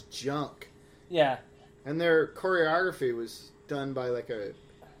computerized junk. Yeah. And their choreography was done by like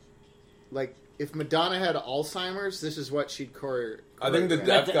if Madonna had Alzheimer's, this is what she'd choreograph. I think the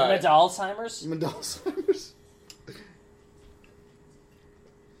deaf guy. Alzheimer's? Alzheimer's.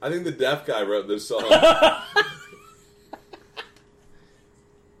 I think the deaf guy wrote this song.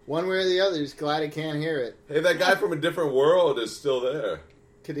 One way or the other, he's glad he can't hear it. Hey, that guy from a different world is still there.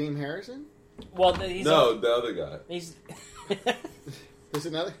 Kadeem Harrison? Well, the other guy. He's. There's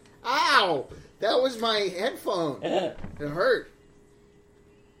another. Ow! That was my headphone. It hurt.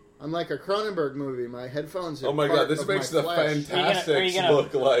 I'm like a Cronenberg movie. My headphones are Oh my part god, this of makes my the flesh. Fantastics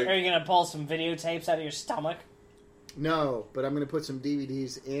look like... Are you going to pull some videotapes out of your stomach? No, but I'm going to put some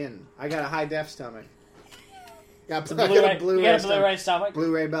DVDs in. I got a high def stomach. You got a Blu-ray stomach?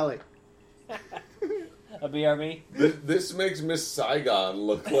 Blu-ray belly. A BRB. This makes Miss Saigon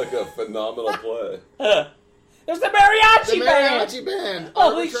look like a phenomenal play. There's the mariachi The band! mariachi band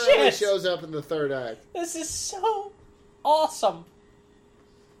Holy arbitrarily shit! shows up in the third act. This is so awesome.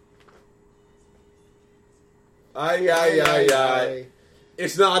 Ay, ay, ay, ay.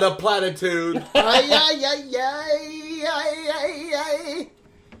 It's not a platitude. Ay, ay, ay, ay, ay, ay, ay.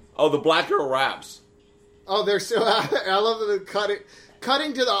 Oh, the black girl raps. Oh, they're so... I love the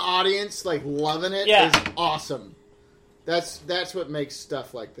cutting to the audience, like, loving it is awesome. That's what makes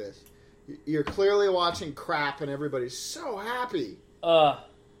stuff like this. You're clearly watching crap, and everybody's so happy.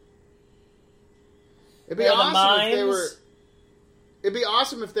 It'd be awesome if they were... It'd be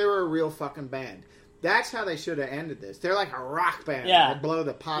awesome if they were a real fucking band. That's how they should have ended this. They're like a rock band. Yeah. They blow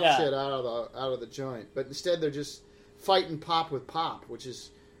the pop shit out of the joint. But instead, they're just fighting pop with pop, which is...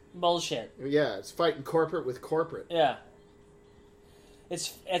 Bullshit. Yeah, it's fighting corporate with corporate. Yeah.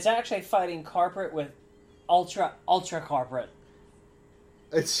 It's actually fighting corporate with ultra corporate.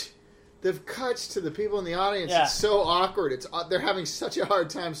 It's the cuts to the people in the audience. Yeah. It's so awkward. They're having such a hard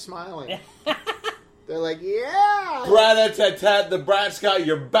time smiling. They're like, yeah. Brat-a-tat-tat, the Bratz got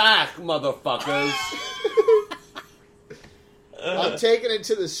your back, motherfuckers. I'm taking it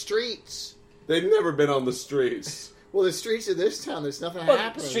to the streets. They've never been on the streets. Well, the streets of this town, there's nothing Well,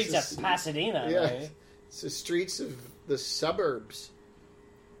 happening. the streets It's of Pasadena. Yeah, Right? it's the streets of the suburbs.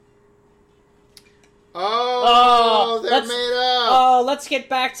 Oh, they're made up. Oh, let's get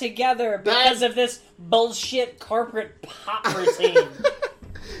back together because of this bullshit corporate pop routine.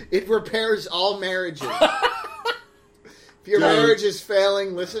 It repairs all marriages. If your marriage is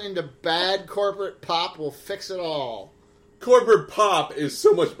failing, listening to bad corporate pop will fix it all. Corporate pop is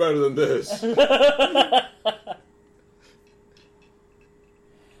so much better than this. She's been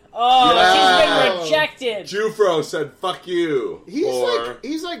rejected. Jufro said, fuck you.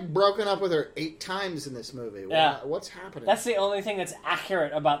 He's like broken up with her 8 times in this movie. Yeah. What's happening? That's the only thing that's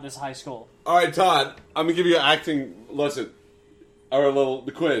accurate about this high school. All right, Todd, I'm going to give you an acting lesson. Or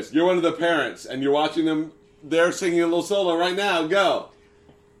the quiz. You're one of the parents, and you're watching them. They're singing a little solo right now. Go.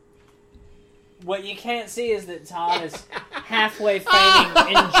 What you can't see is that Todd is halfway feigning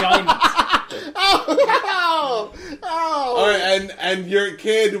enjoyment. Oh! All right, and your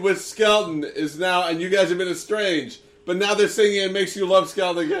kid with Skelton is now, and you guys have been estranged, but now they're singing and it makes you love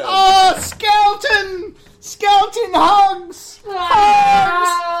Skelton again. Oh, Skelton! Skelton hugs!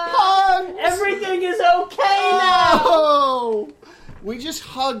 Hugs! Everything is okay now! Oh! We just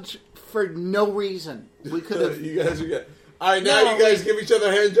hugged for no reason. We could have... You guys are good. All right, now you guys give each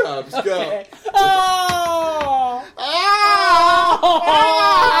other hand jobs. Okay. Go. Oh! Ah!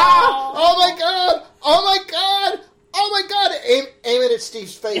 Ah! Oh my god! Oh my god! Oh my god! Aim it at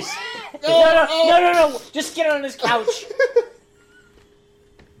Steve's face. No. Just get on his couch.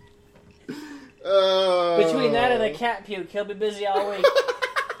 Between that and the cat puke, he'll be busy all week.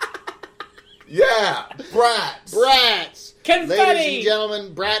 Yeah! Bratz! Confetti! Ladies and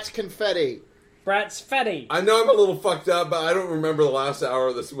gentlemen, Bratz confetti. Bratz Fetty. I know I'm a little fucked up, but I don't remember the last hour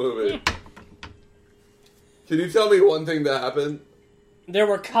of this movie. Can you tell me one thing that happened? There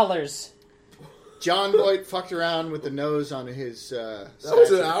were colors. John Boyd fucked around with the nose on his That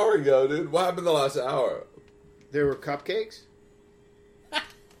was an hour ago, dude. What happened the last hour? There were cupcakes?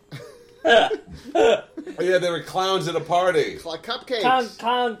 Oh, yeah, there were clowns at a party. Cupcakes.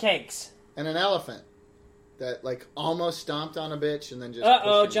 Clown cakes. And an elephant that, like, almost stomped on a bitch and then just...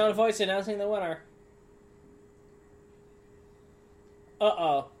 Uh-oh, pushed him. John Voight announcing the winner.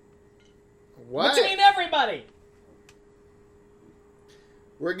 Uh-oh. What? do you mean everybody?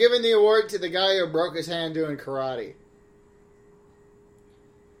 We're giving the award to the guy who broke his hand doing karate.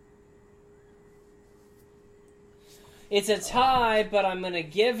 It's a tie, but I'm going to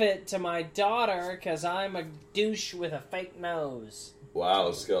give it to my daughter because I'm a douche with a fake nose.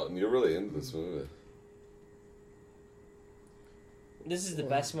 Wow, Skelton, you're really into this movie. This is the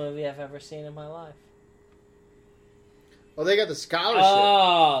best movie I've ever seen in my life. Oh, they got the scholarship.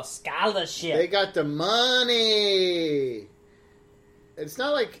 Oh, scholarship. They got the money. It's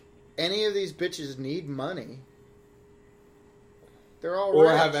not like any of these bitches need money. They're all Or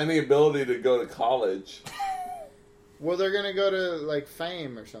rich. have any ability to go to college. Well, they're going to go to, like,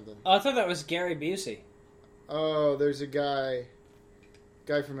 Fame or something. Oh, I thought that was Gary Busey. Oh, there's a guy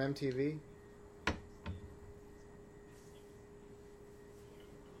from MTV.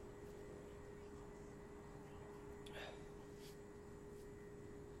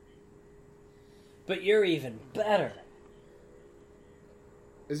 But you're even better.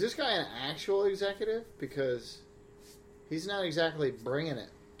 Is this guy an actual executive? Because he's not exactly bringing it.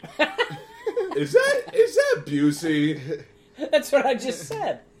 Is that Busey? That's what I just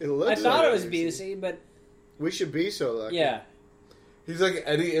said. It looks I thought like it was Busey. Busey, but We should be so lucky. Yeah. He's like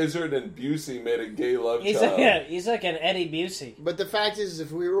Eddie Izzard and Busey made a gay love child. He's like an Eddie Busey. But the fact is,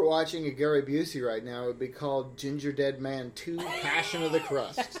 if we were watching a Gary Busey right now, it would be called Ginger Dead Man 2 Passion of the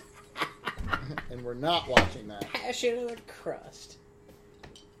Crust. And we're not watching that. Passion of the Crust.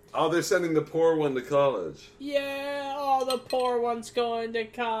 Oh, they're sending the poor one to college. Yeah, all the poor ones going to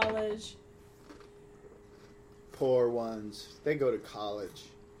college. Poor ones. They go to college.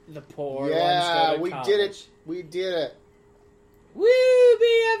 The poor ones Yeah, go to we college. did it. We did it. Woo,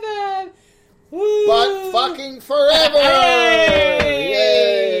 BFF! Woo! But fucking forever! Yay!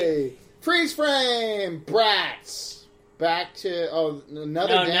 Yay! Freeze frame! Bratz! Back to,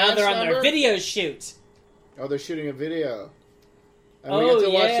 another dance now they're on number? their video shoot. Oh, they're shooting a video. And we get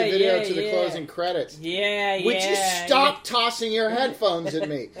to watch the video to the closing credits. Yeah, Would you stop tossing your headphones at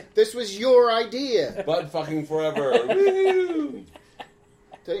me? This was your idea. But fucking forever. Woo!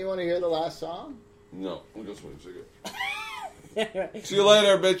 Don't you want to hear the last song? No, we'll just wait a second. See you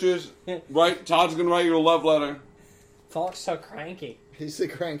later, bitches. Todd's gonna write you a love letter. Falk's so cranky. He's the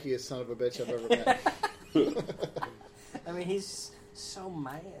crankiest son of a bitch I've ever met. I mean, he's so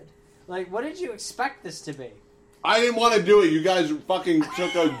mad. Like, what did you expect this to be? I didn't want to do it. You guys fucking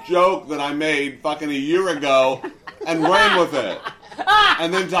took a joke that I made fucking a year ago and ran with it.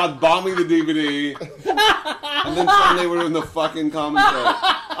 And then Todd bought me the DVD. And then suddenly we're in the fucking commentary.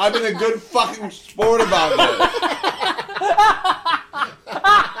 I've been a good fucking sport about this.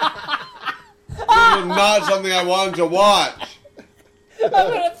 This is not something I wanted to watch. I'm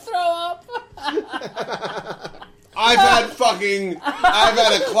gonna throw up. I've had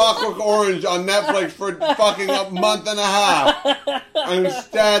a Clockwork Orange on Netflix for fucking a month and a half. And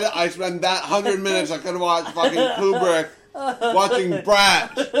instead, I spent that 100 minutes I could watch fucking Kubrick watching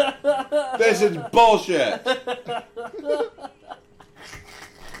Bratz. This is bullshit.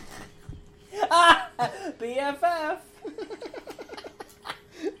 BFF.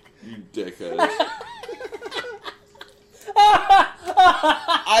 You dickhead.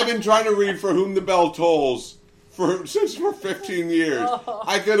 I've been trying to read For Whom the Bell Tolls for 15 years.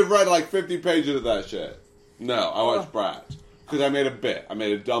 I could have read like 50 pages of that shit. No, I watched Bratz. Because I made a bit. I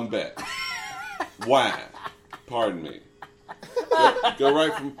made a dumb bit. Wham. Pardon me. Go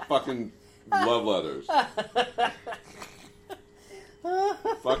write from fucking love letters.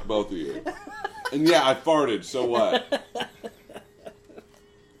 Fuck both of you. And yeah, I farted, so what?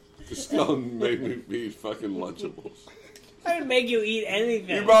 The skeleton made me eat fucking Lunchables. I didn't make you eat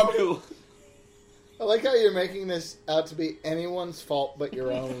anything. You brought me... I like how you're making this out to be anyone's fault but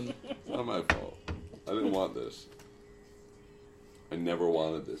your own. It's not my fault. I didn't want this. I never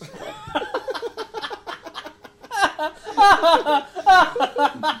wanted this.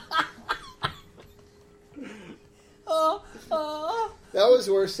 That was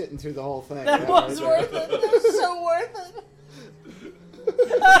worth sitting through the whole thing. That was worth it. That was so worth it.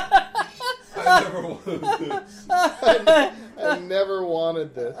 I never wanted this. I never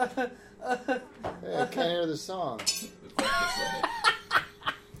wanted this. Hey, I can't hear the song.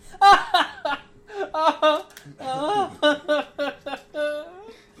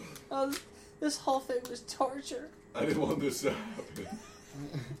 This whole thing was torture. I didn't want this to happen.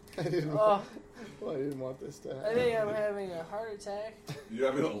 I didn't want this to happen. I think I'm having a heart attack.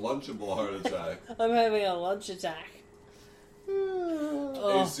 You're having a Lunchable heart attack. I'm having a lunch attack.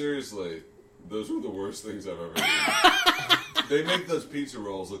 Hey, seriously, those were the worst things I've ever eaten. They make those pizza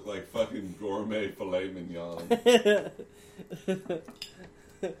rolls look like fucking gourmet filet mignon.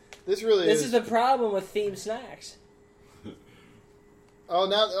 This really This is the problem with themed snacks.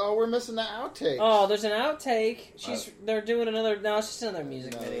 Oh, we're missing the outtake. Oh, there's an outtake. They're doing another. No, it's just another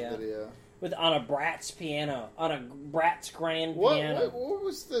music video. On a Bratz piano, on a Bratz grand piano. What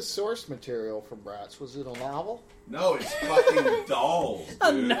was the source material for Bratz? Was it a novel? No, it's fucking dolls, dude.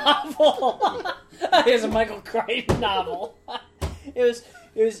 A novel. It was a Michael Crichton novel. It was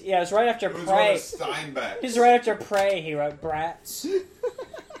right after Prey. Steinbeck. It was right after Prey. He wrote Bratz.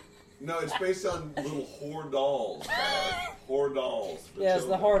 No, it's based on little whore dolls. Whore dolls. Yeah, it's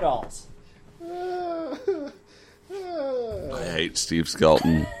the whore dolls. I hate Steve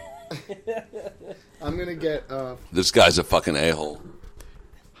Skelton. I'm gonna get. This guy's a fucking a-hole.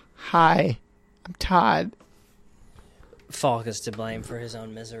 Hi, I'm Todd. Falk is to blame for his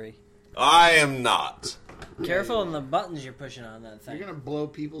own misery. I am not. Careful on the buttons you're pushing on that thing. You're gonna blow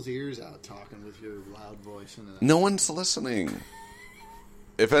people's ears out talking with your loud voice. No one's listening.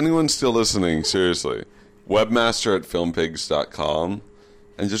 If anyone's still listening, seriously, webmaster@filmpigs.com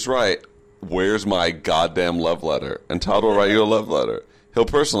and just write, "Where's my goddamn love letter?" And Todd will write you a love letter. He'll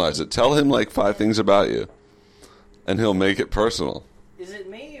personalize it. Tell him like 5 things about you, and he'll make it personal. Is it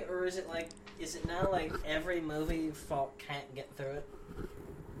me, or is it like, is is it not like every movie Falk can't get through it?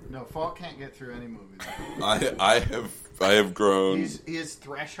 No, Falk can't get through any movie. I have grown. His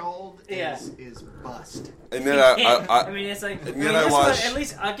threshold is bust. And then I mean, it's like. And then I watched. At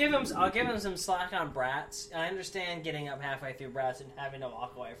least I'll give him some slack on Bratz. I understand getting up halfway through Bratz and having to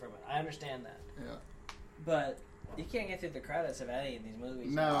walk away from it. I understand that. Yeah. But you can't get through the credits of any of these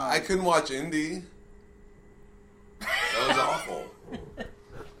movies. No, I couldn't watch Indy. That was awful.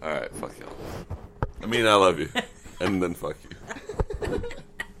 All right, fuck y'all. I mean, I love you, and then fuck you.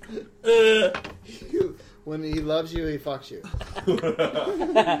 When he loves you, he fucks you.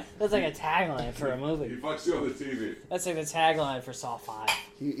 That's like a tagline for a movie. He fucks you on the TV. That's like the tagline for Saw 5.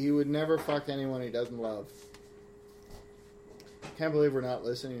 He would never fuck anyone he doesn't love. Can't believe we're not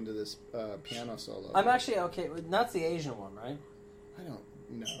listening to this piano solo. I'm actually okay with... That's the Asian one, right? I don't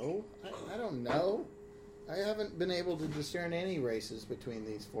know. I don't know. I haven't been able to discern any races between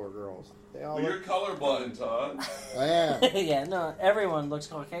these four girls. They all You're colorblind, Todd. I am. Yeah, no, everyone looks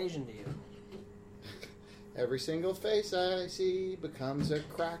Caucasian to you. Every single face I see becomes a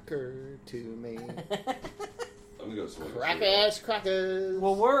cracker to me. I'm gonna go swing. Crackers, crackers.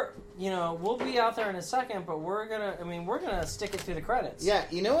 Well, we'll be out there in a second, but we're gonna stick it through the credits. Yeah,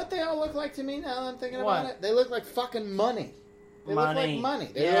 you know what they all look like to me now that I'm thinking What? about it? They look like fucking money. They look like money.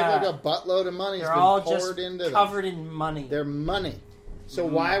 They Yeah. look like a buttload of money has They're been all poured just into them. covered in money. They're money. So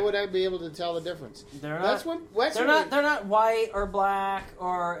why would I be able to tell the difference? They're not. They're not white or black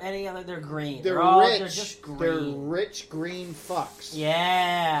or any other. They're green. They're rich. rich. They're just green. They're rich green fucks.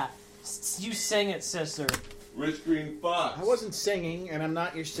 Yeah. You sing it, sister. Rich green fox. I wasn't singing, and I'm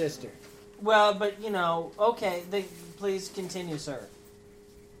not your sister. Well, but okay. Please continue, sir.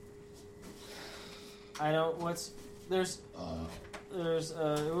 I don't. There's.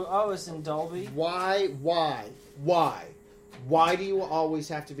 It's in Dolby. Why do you always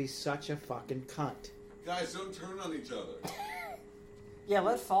have to be such a fucking cunt? Guys, don't turn on each other. Yeah,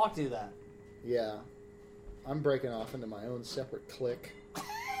 let Falk do that. Yeah. I'm breaking off into my own separate clique.